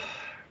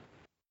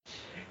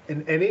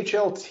 An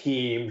NHL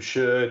team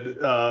should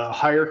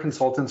hire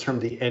consultants from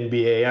the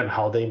NBA on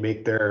how they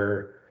make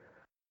their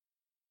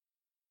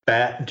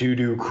bat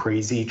doo-doo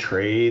crazy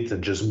trades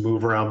and just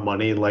move around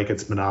money like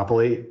it's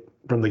Monopoly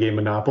from the game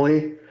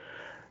Monopoly,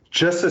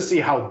 just to see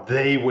how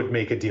they would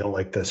make a deal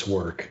like this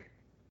work.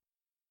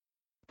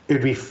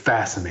 It'd be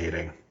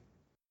fascinating.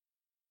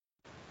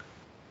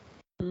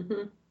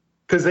 Mm-hmm.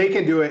 Because they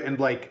can do it in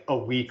like a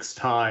week's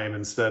time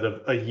instead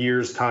of a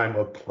year's time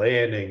of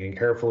planning and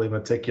carefully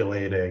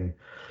meticulating.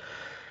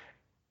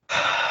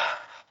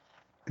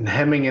 And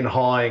hemming and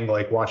hawing,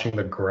 like watching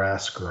the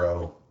grass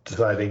grow,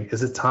 deciding,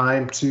 is it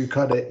time to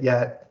cut it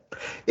yet?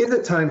 Is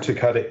it time to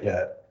cut it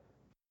yet?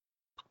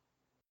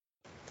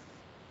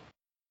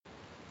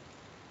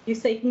 You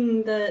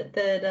saying that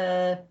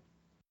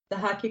the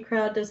hockey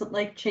crowd doesn't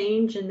like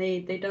change and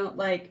they don't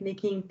like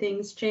making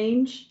things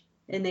change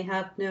and they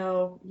have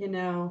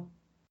no,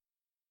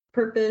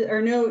 purpose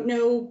or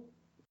no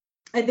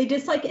they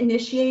dislike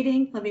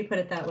initiating, let me put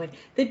it that way.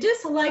 They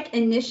dislike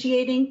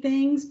initiating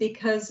things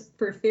because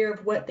for fear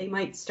of what they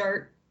might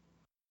start.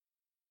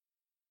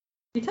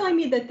 You're telling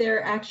me that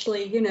they're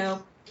actually,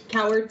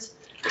 cowards?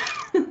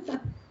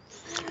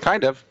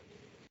 Kind of.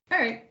 All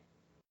right.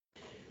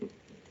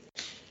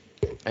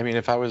 I mean,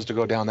 if I was to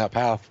go down that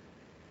path,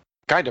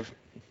 kind of.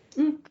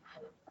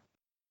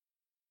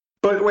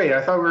 But wait,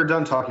 I thought we were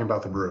done talking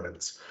about the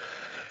Bruins.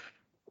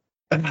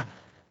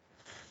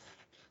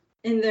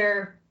 In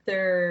their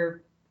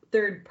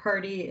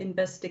third-party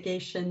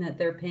investigation that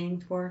they're paying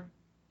for.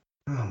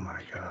 Oh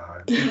my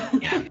God.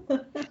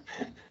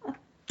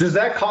 Does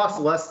that cost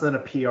less than a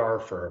PR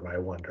firm, I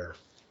wonder?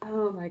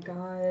 Oh my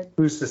God.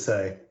 Who's to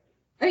say?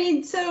 I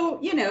mean, so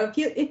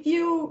if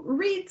you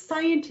read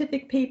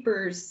scientific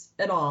papers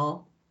at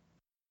all,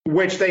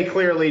 Which they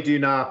clearly do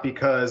not,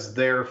 because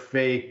they're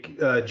fake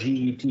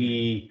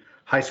GET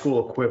high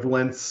school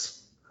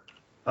equivalents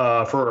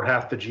for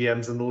half the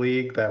GMs in the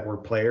league that were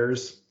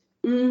players.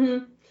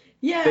 mm-hmm.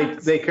 Yeah,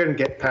 They couldn't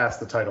get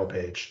past the title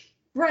page.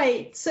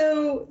 right.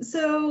 So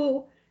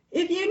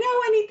if you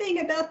know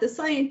anything about the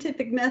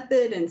scientific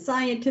method and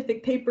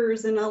scientific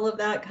papers and all of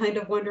that kind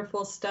of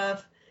wonderful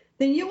stuff,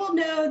 then you will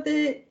know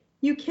that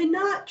you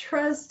cannot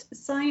trust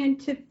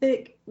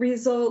scientific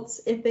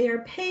results if they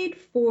are paid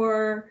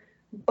for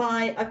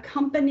by a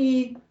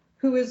company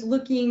who is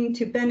looking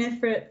to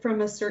benefit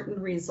from a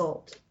certain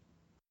result.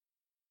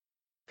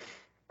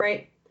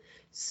 Right?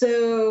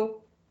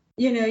 So,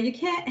 you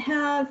can't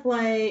have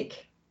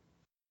like,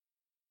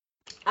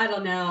 I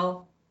don't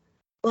know,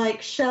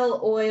 like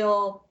Shell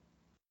Oil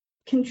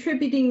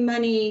contributing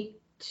money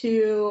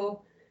to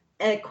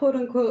a quote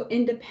unquote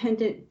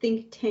independent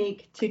think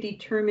tank to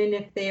determine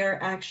if they are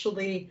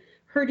actually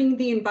hurting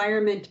the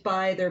environment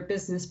by their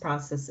business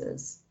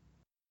processes.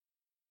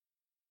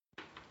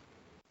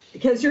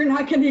 Because you're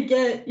not going to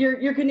get,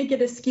 you're going to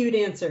get a skewed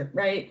answer,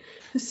 right?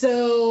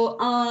 So,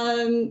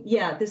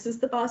 this is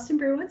the Boston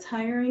Bruins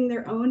hiring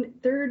their own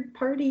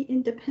third-party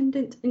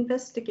independent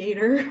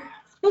investigator.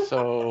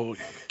 So,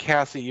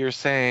 Cassie, you're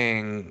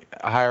saying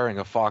hiring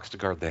a fox to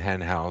guard the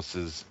hen house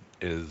is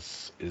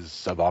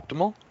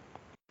suboptimal?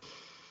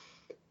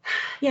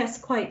 Yes,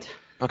 quite.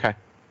 Okay.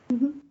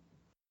 Mm-hmm.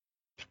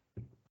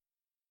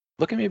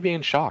 Look at me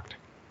being shocked.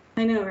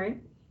 I know, right?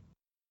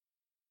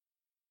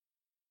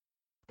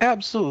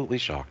 Absolutely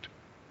shocked.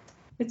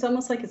 It's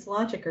almost like it's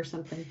logic or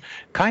something.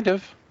 Kind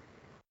of.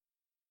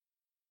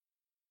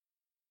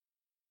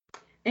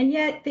 And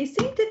yet they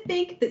seem to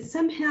think that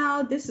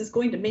somehow this is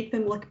going to make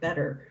them look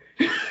better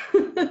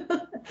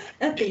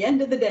at the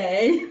end of the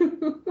day.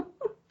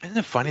 Isn't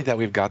it funny that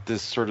we've got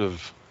this sort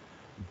of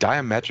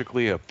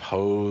diametrically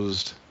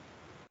opposed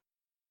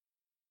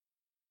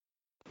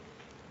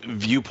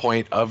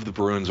viewpoint of the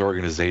Bruins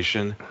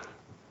organization?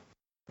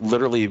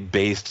 Literally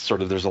based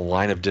sort of, there's a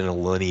line of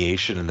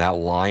delineation, and that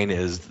line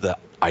is the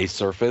ice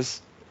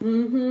surface.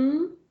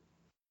 Mm-hmm.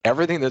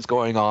 Everything that's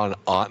going on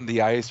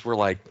the ice, we're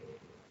like,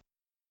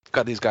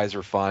 God, these guys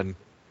are fun.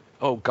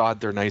 Oh,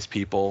 God, they're nice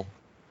people.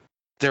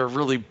 They're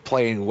really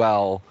playing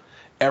well.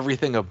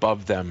 Everything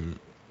above them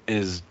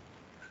is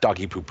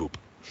doggy poop poop.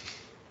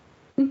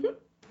 Mm-hmm.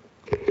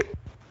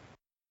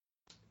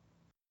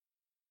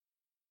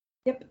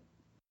 Yep.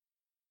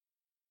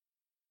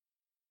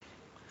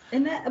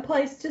 And that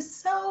applies to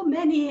so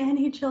many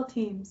NHL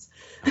teams.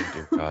 Oh,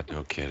 dear God,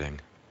 no kidding.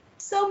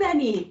 So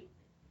many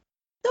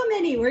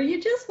where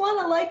you just want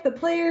to like the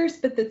players,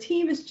 but the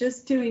team is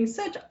just doing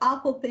such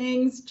awful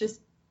things. Just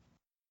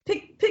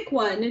pick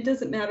one. It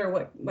doesn't matter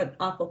what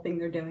awful thing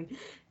they're doing.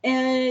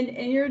 And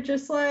you're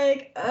just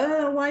like,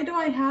 why do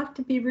I have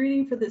to be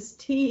rooting for this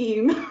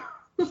team?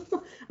 I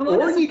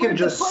want to support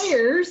the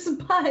players,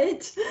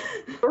 but...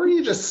 Or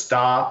you just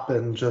stop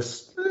and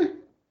just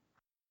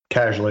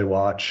casually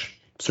watch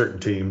certain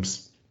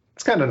teams.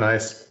 It's kind of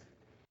nice.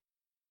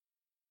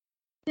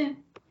 Yeah.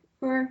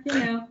 Or,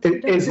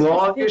 as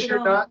long as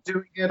you're not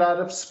doing it out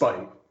of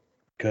spite.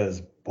 Because,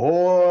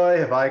 boy,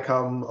 have I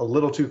come a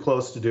little too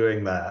close to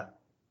doing that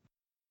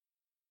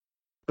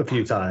a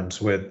few times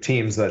with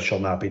teams that shall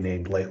not be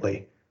named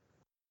lately.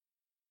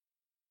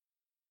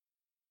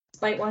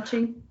 Spite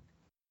watching?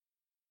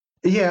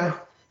 Yeah,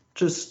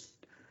 just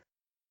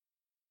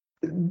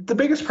the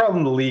biggest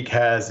problem the league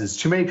has is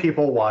too many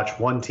people watch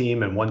one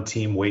team and one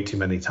team way too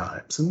many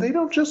times. And they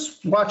don't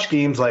just watch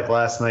games like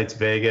last night's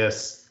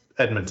Vegas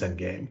Edmonton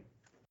game.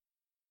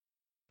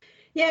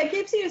 Yeah, it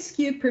gives you a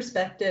skewed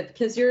perspective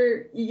because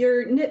you're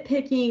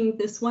nitpicking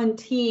this one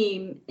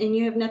team and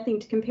you have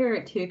nothing to compare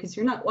it to because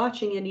you're not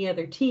watching any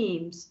other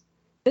teams.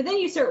 But then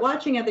you start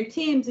watching other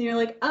teams and you're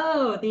like,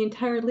 oh, the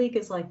entire league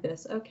is like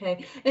this.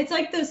 Okay. It's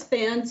like those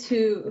fans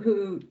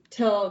who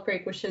tell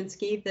Greg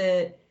Wyshynski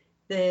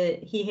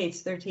that he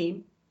hates their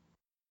team,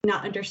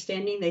 not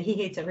understanding that he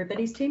hates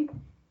everybody's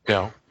team.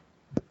 Yeah.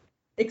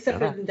 Except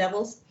for the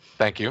Devils.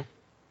 Thank you.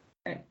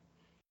 Right.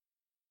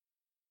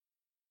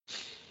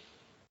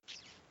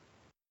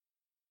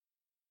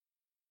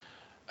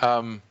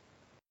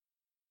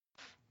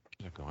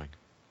 Keep going.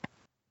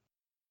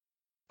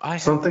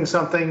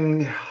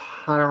 Something.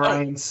 Hannah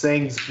Ryan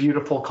sings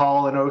 "Beautiful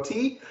Call" in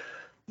OT.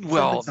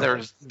 Well,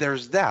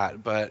 there's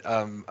that, but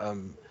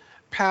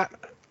Pat,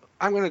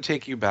 I'm going to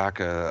take you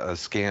back a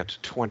scant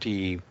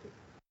 20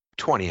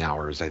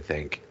 hours, I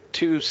think,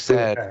 to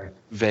said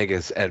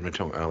Vegas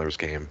Edmonton Oilers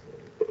game.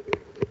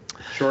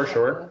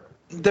 Sure.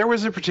 There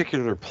was a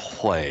particular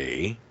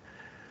play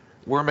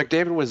where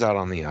McDavid was out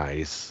on the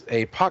ice.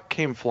 A puck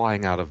came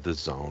flying out of the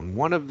zone.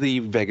 One of the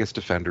Vegas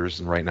defenders,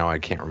 and right now I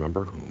can't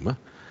remember whom,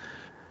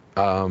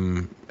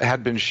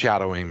 had been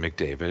shadowing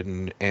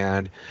McDavid,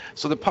 and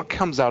so the puck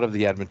comes out of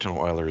the Edmonton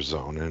Oilers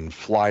zone and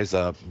flies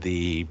up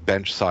the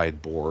bench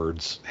side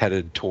boards,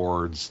 headed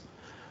towards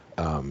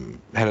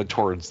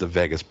the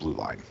Vegas blue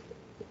line.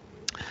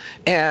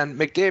 And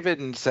McDavid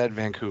and said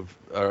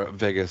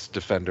Vegas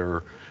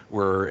defender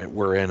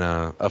were in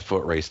a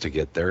foot race to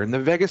get there, and the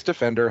Vegas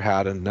defender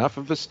had enough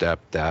of a step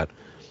that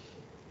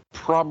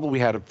probably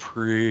had a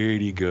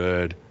pretty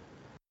good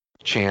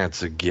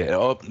chance of get.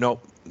 Oh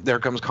nope! There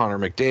comes Connor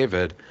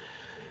McDavid.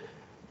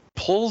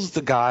 Pulls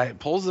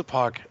the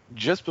puck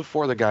just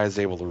before the guy is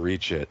able to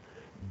reach it.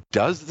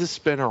 Does the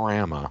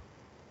spinorama,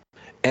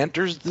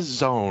 enters the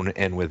zone,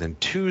 and within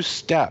 2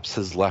 steps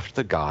has left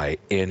the guy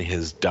in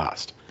his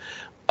dust.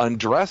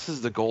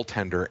 Undresses the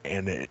goaltender,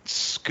 and it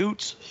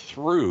scoots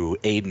through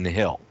Adin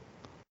Hill.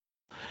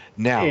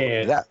 Now,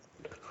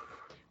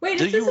 Wait,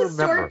 is this a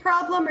sword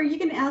problem? Or are you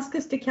going to ask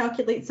us to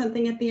calculate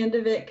something at the end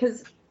of it?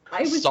 Because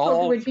I was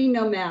told there would be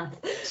no math.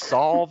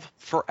 Solve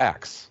for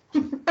X.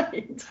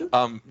 Right.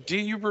 Do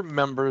you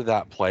remember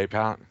that play,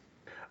 Pat?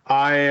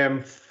 I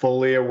am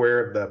fully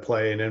aware of that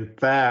play, and in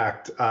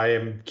fact, I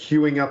am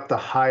queuing up the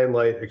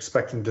highlight,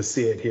 expecting to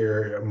see it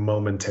here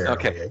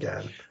momentarily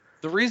again.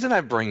 The reason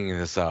I'm bringing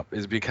this up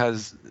is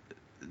because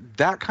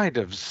that kind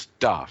of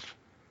stuff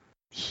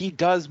he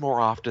does more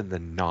often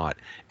than not,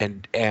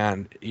 and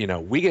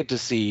we get to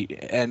see.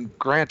 And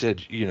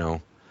granted,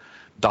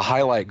 the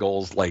highlight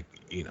goals,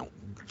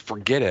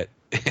 forget it.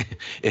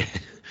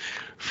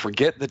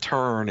 Forget the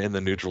turn in the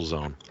neutral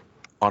zone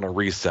on a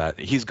reset.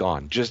 He's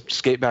gone. Just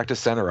skate back to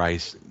center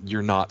ice.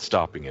 You're not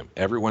stopping him.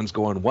 Everyone's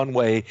going one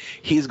way.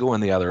 He's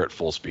going the other at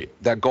full speed.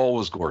 That goal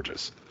was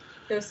gorgeous.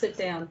 Go sit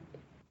down.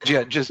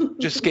 Yeah, just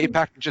skate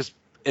back. Go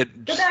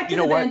back to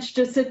the bench.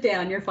 Just sit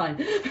down. You're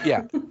fine.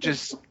 Yeah,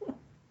 just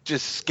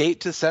skate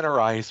to center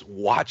ice.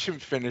 Watch him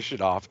finish it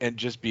off, and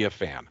just be a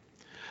fan.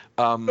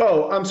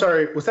 I'm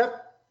sorry. Was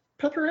that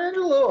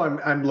Pietrangelo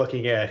I'm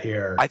looking at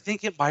here? I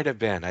think it might have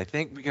been. I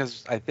think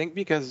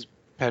because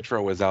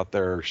Petro was out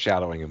there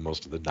shadowing him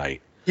most of the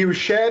night. He was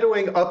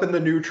shadowing up in the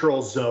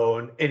neutral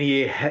zone, and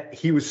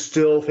he was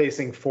still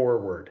facing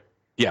forward.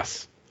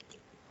 Yes.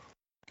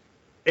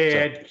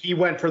 And he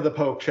went for the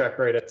poke check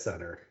right at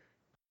center.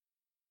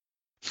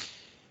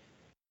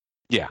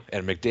 Yeah,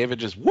 and McDavid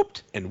just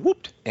whooped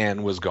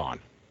and was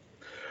gone.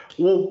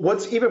 Well,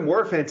 what's even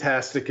more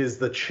fantastic is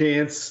the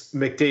chance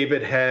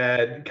McDavid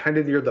had kind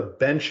of near the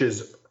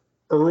benches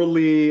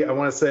early, I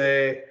want to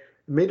say, it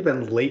may have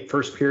been late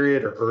first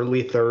period or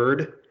early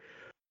third,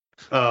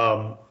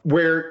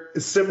 where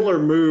a similar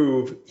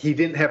move, he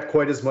didn't have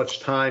quite as much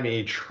time, and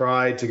he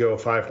tried to go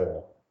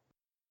 5-hole.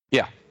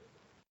 Yeah.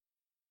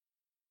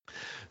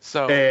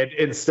 So and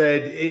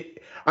instead,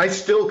 I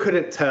still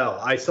couldn't tell.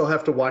 I still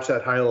have to watch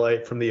that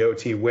highlight from the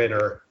OT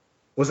winner.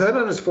 Was that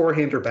on his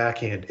forehand or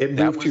backhand? It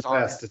moved too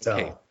fast to tell.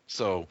 Okay,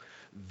 so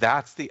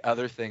that's the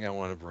other thing I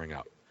want to bring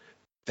up.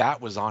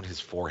 That was on his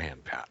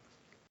forehand, Pat.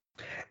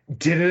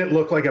 Didn't it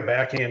look like a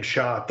backhand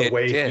shot the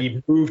way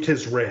he moved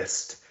his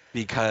wrist?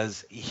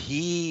 Because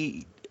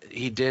he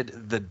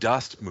did the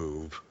dust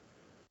move,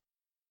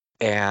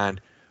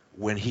 and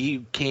when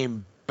he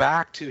came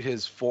back to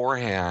his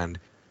forehand,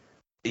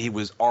 he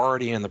was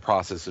already in the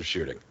process of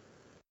shooting.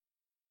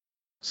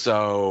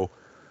 So,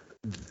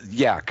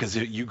 yeah, because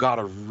you got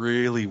to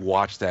really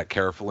watch that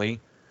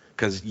carefully.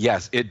 Because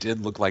yes, it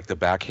did look like the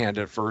backhand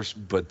at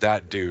first, but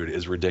that dude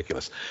is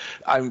ridiculous.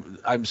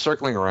 I'm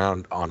circling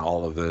around on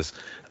all of this.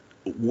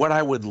 What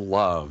I would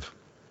love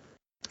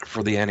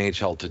for the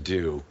NHL to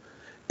do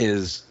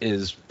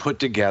is put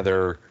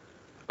together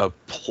a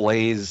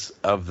plays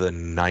of the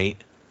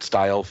night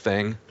style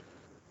thing.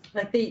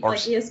 Like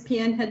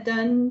ESPN had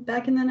done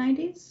back in the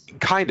 90s?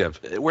 Kind of.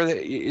 Where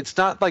it's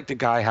not like the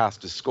guy has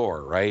to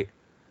score, right?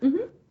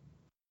 Mm-hmm.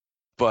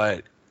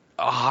 But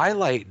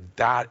highlight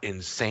that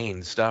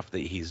insane stuff that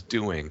he's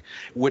doing,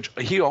 which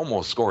he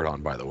almost scored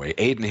on, by the way.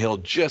 Adin Hill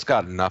just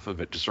got enough of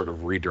it to sort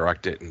of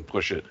redirect it and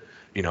push it,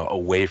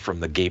 away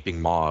from the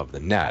gaping maw of the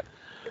net.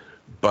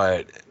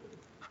 But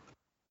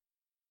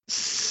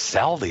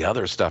sell the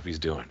other stuff he's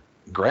doing.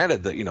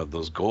 Granted that,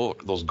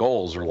 those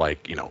goals are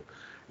like,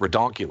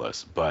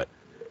 redonkulous, but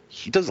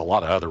he does a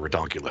lot of other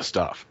redonkulous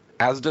stuff,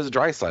 as does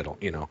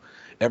Draisaitl.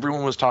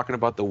 Everyone was talking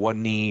about the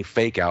one knee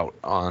fake out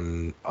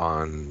on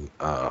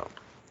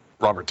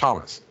Robert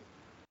Thomas.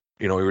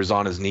 He was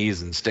on his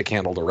knees and stick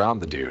handled around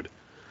the dude.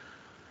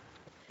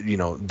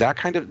 That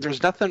kind of,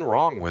 there's nothing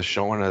wrong with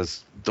showing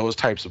us those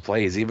types of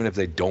plays, even if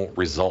they don't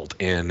result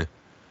in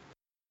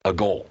a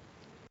goal.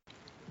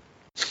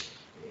 I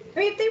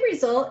mean, if they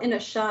result in a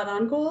shot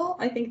on goal,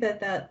 I think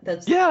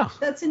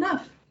that's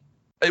enough.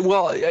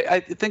 Well, I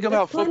think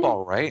about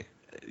football, right?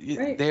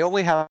 They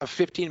only have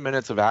 15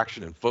 minutes of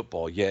action in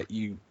football, yet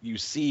you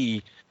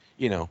see,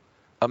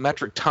 a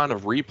metric ton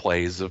of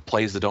replays of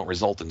plays that don't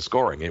result in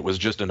scoring. It was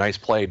just a nice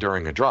play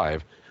during a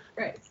drive.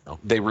 Right.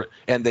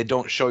 They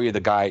don't show you the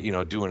guy,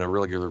 doing a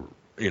regular,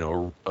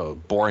 a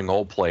boring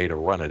old play to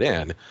run it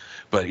in,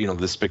 but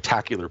the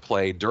spectacular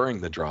play during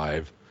the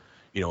drive,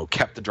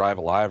 kept the drive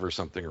alive or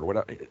something or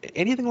whatever.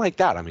 Anything like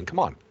that. I mean, come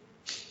on.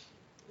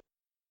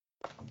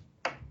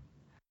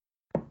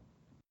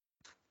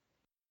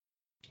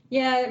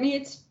 Yeah, I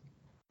mean,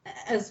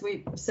 as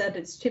we said,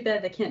 it's too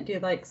bad they can't do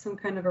like some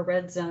kind of a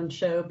red zone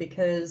show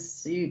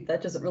because that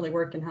doesn't really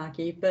work in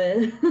hockey.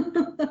 But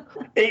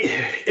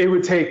it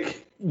would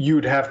take,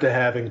 you'd have to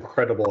have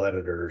incredible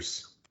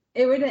editors.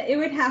 it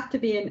would have to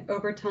be an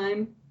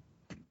overtime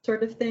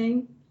sort of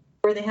thing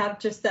where they have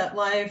just that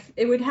live.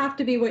 It would have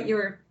to be what you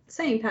were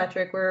saying,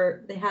 Patrick,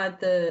 where they had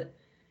the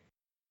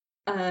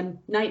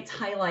Knights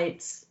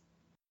highlights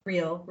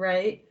reel,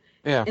 right?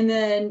 Yeah. And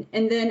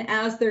then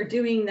as they're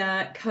doing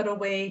that, cut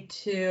away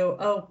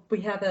to,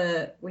 we have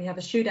a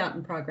shootout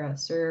in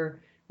progress,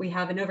 or we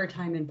have an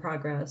overtime in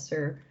progress,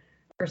 or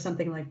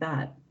something like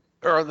that.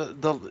 Or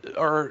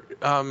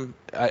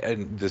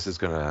and this is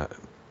gonna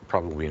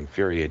probably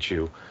infuriate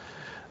you,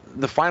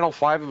 the final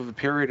 5 of a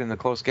period in the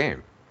close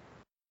game.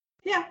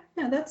 Yeah,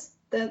 I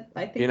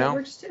think that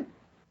works too.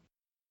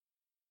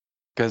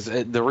 Because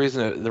the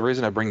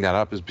reason I bring that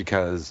up is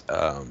because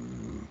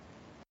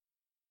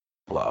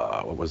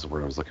what was the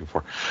word I was looking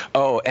for?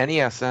 Oh,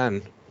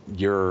 NESN,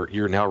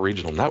 your now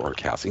regional network,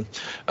 Cassie.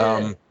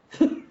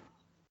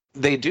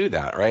 They do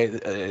that, right?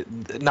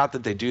 Not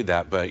that they do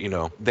that, but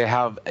they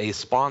have a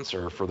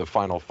sponsor for the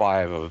final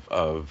 5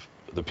 of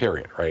the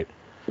period, right?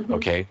 Mm-hmm.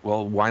 Okay,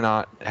 well, why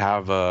not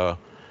have a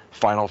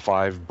final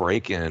 5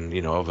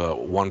 break-in, of a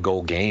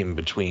 1-goal game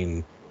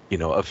between,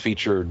 a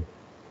featured.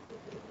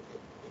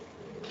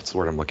 That's the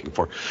word I'm looking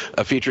for.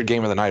 A featured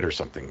game of the night or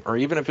something, or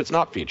even if it's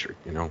not featured,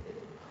 I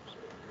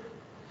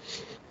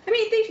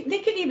mean, they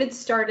could even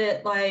start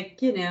it like,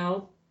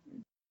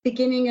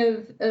 beginning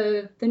of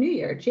the new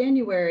year,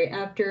 January,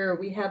 after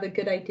we have a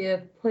good idea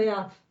of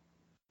playoff,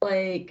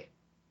 like,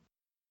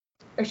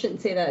 I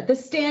shouldn't say that. The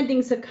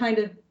standings have kind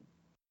of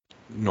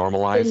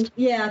normalized.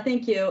 Yeah,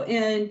 thank you.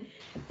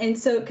 And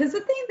so, because the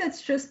thing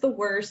that's just the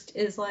worst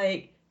is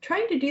like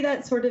trying to do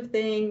that sort of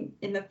thing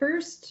in the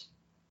first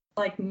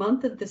like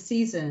month of the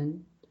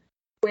season,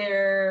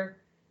 where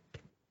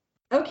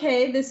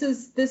okay, this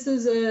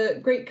is a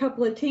great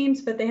couple of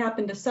teams, but they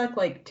happen to suck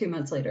like 2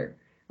 months later,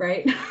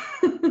 right?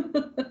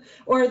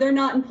 Or they're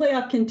not in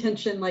playoff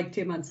contention like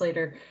 2 months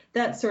later,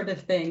 that sort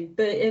of thing.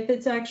 But if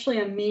it's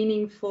actually a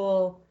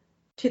meaningful,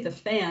 to the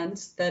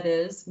fans, that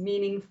is,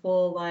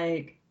 meaningful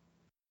like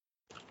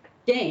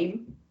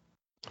game,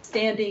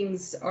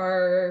 standings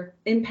are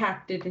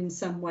impacted in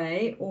some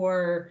way,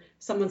 or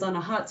someone's on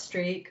a hot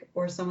streak,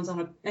 or someone's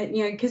on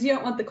a, because you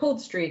don't want the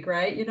cold streak,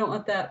 right? You don't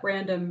want that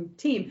random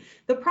team.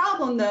 The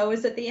problem, though,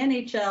 is that the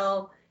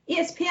NHL,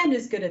 ESPN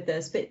is good at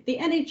this, but the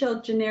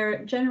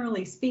NHL,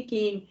 generally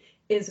speaking,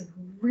 is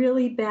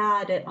really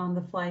bad at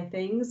on-the-fly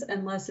things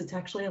unless it's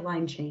actually a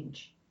line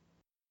change.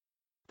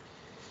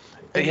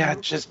 Yeah,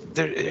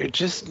 it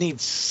just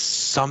needs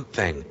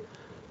something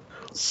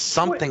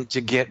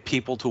to get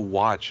people to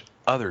watch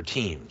other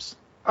teams.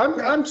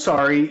 I'm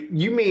sorry,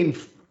 you mean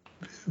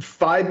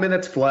 5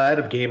 minutes flat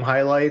of game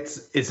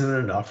highlights isn't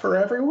enough for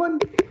everyone?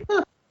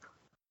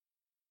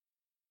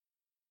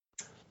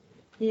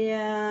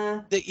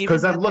 Yeah.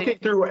 Because I'm looking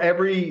through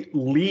every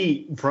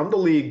league, from the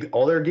league,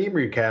 all their game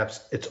recaps,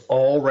 it's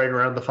all right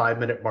around the 5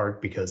 minute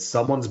mark because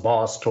someone's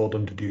boss told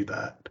them to do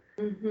that.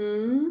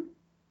 Mm-hmm.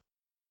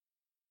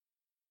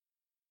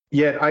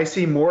 Yet I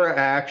see more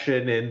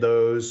action in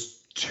those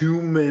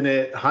 2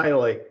 minute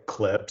highlight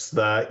clips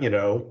that,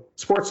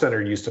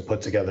 SportsCenter used to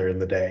put together in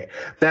the day.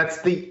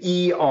 That's the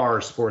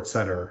ER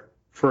SportsCenter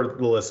for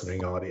the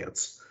listening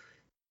audience.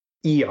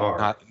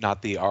 ER.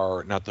 Not the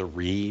R, not the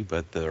re,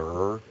 but the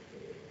R.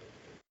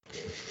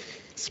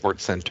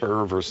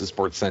 SportsCenter versus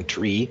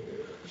SportsCentry.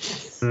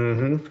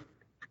 Mm-hmm.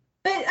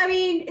 But I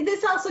mean,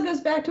 this also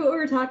goes back to what we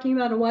were talking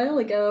about a while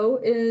ago,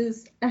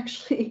 is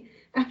actually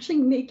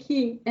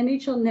making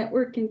NHL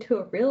Network into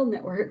a real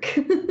network,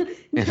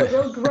 into a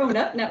real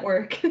grown-up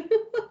network.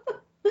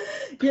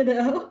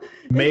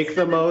 Make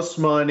the most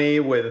money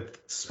with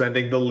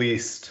spending the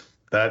least.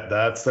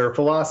 That's their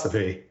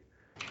philosophy.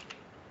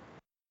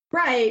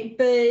 Right,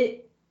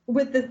 but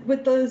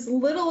with those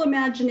little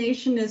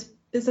imagination is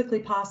physically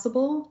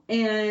possible,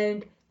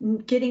 and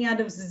getting out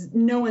of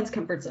no one's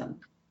comfort zone.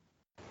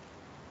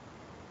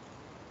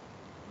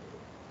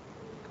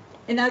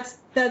 And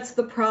that's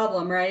the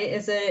problem, right?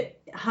 Is that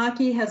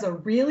hockey has a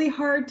really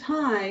hard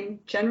time,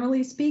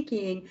 generally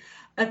speaking,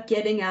 of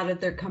getting out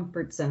of their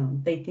comfort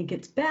zone. They think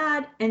it's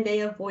bad and they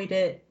avoid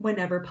it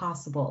whenever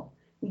possible.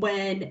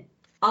 When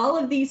all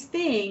of these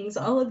things,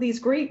 all of these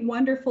great,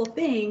 wonderful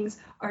things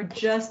are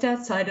just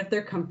outside of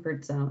their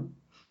comfort zone.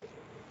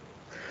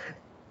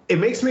 It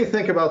makes me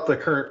think about the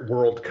current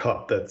World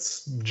Cup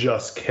that's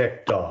just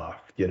kicked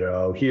off.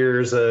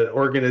 Here's an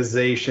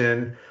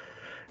organization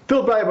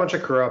filled by a bunch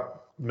of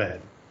corrupt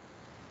men.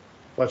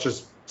 Let's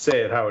just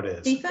say it how it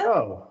is. FIFA?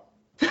 Oh,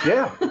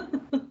 yeah.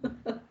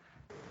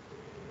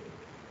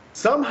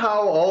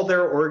 Somehow all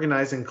their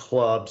organizing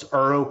clubs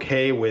are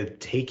okay with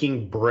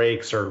taking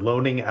breaks or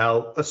loaning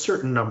out a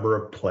certain number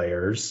of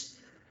players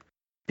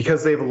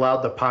because they've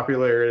allowed the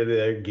popularity of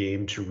their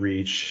game to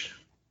reach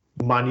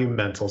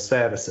monumental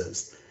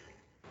statuses.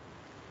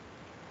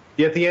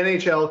 Yet the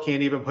NHL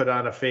can't even put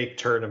on a fake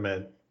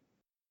tournament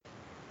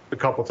a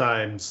couple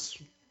times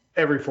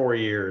every 4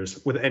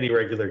 years with any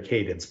regular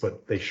cadence,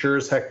 but they sure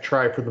as heck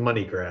try for the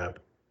money grab.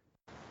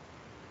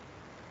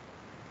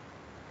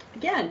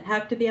 Again,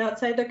 have to be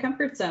outside their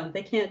comfort zone.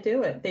 They can't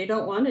do it. They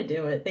don't want to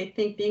do it. They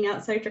think being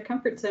outside your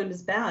comfort zone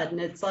is bad.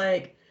 And it's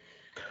like,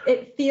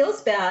 it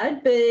feels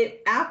bad,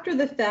 but after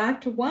the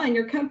fact, one,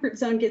 your comfort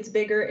zone gets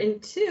bigger,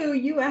 and two,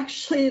 you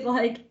actually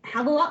like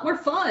have a lot more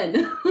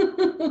fun.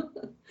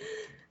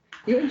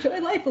 You enjoy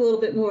life a little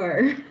bit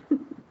more.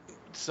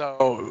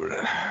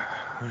 So,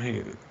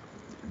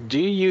 do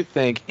you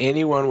think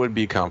anyone would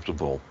be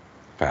comfortable,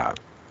 Pat,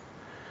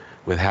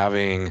 with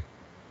having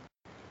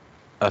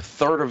a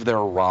third of their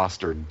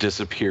roster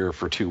disappear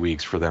for 2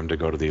 weeks for them to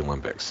go to the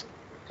Olympics?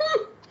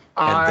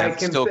 And then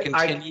still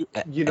continue.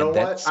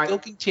 Still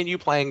continue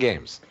playing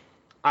games.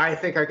 I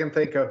think I can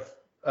think of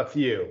a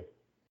few.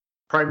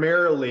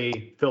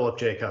 Primarily Philip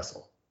J.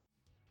 Kessel.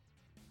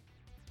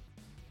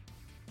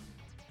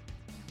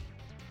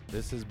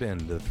 This has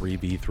been the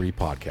 3v3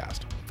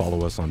 Podcast.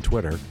 Follow us on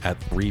Twitter at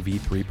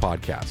 3v3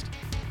 Podcast.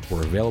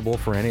 We're available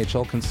for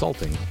NHL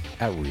consulting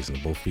at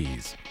reasonable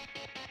fees.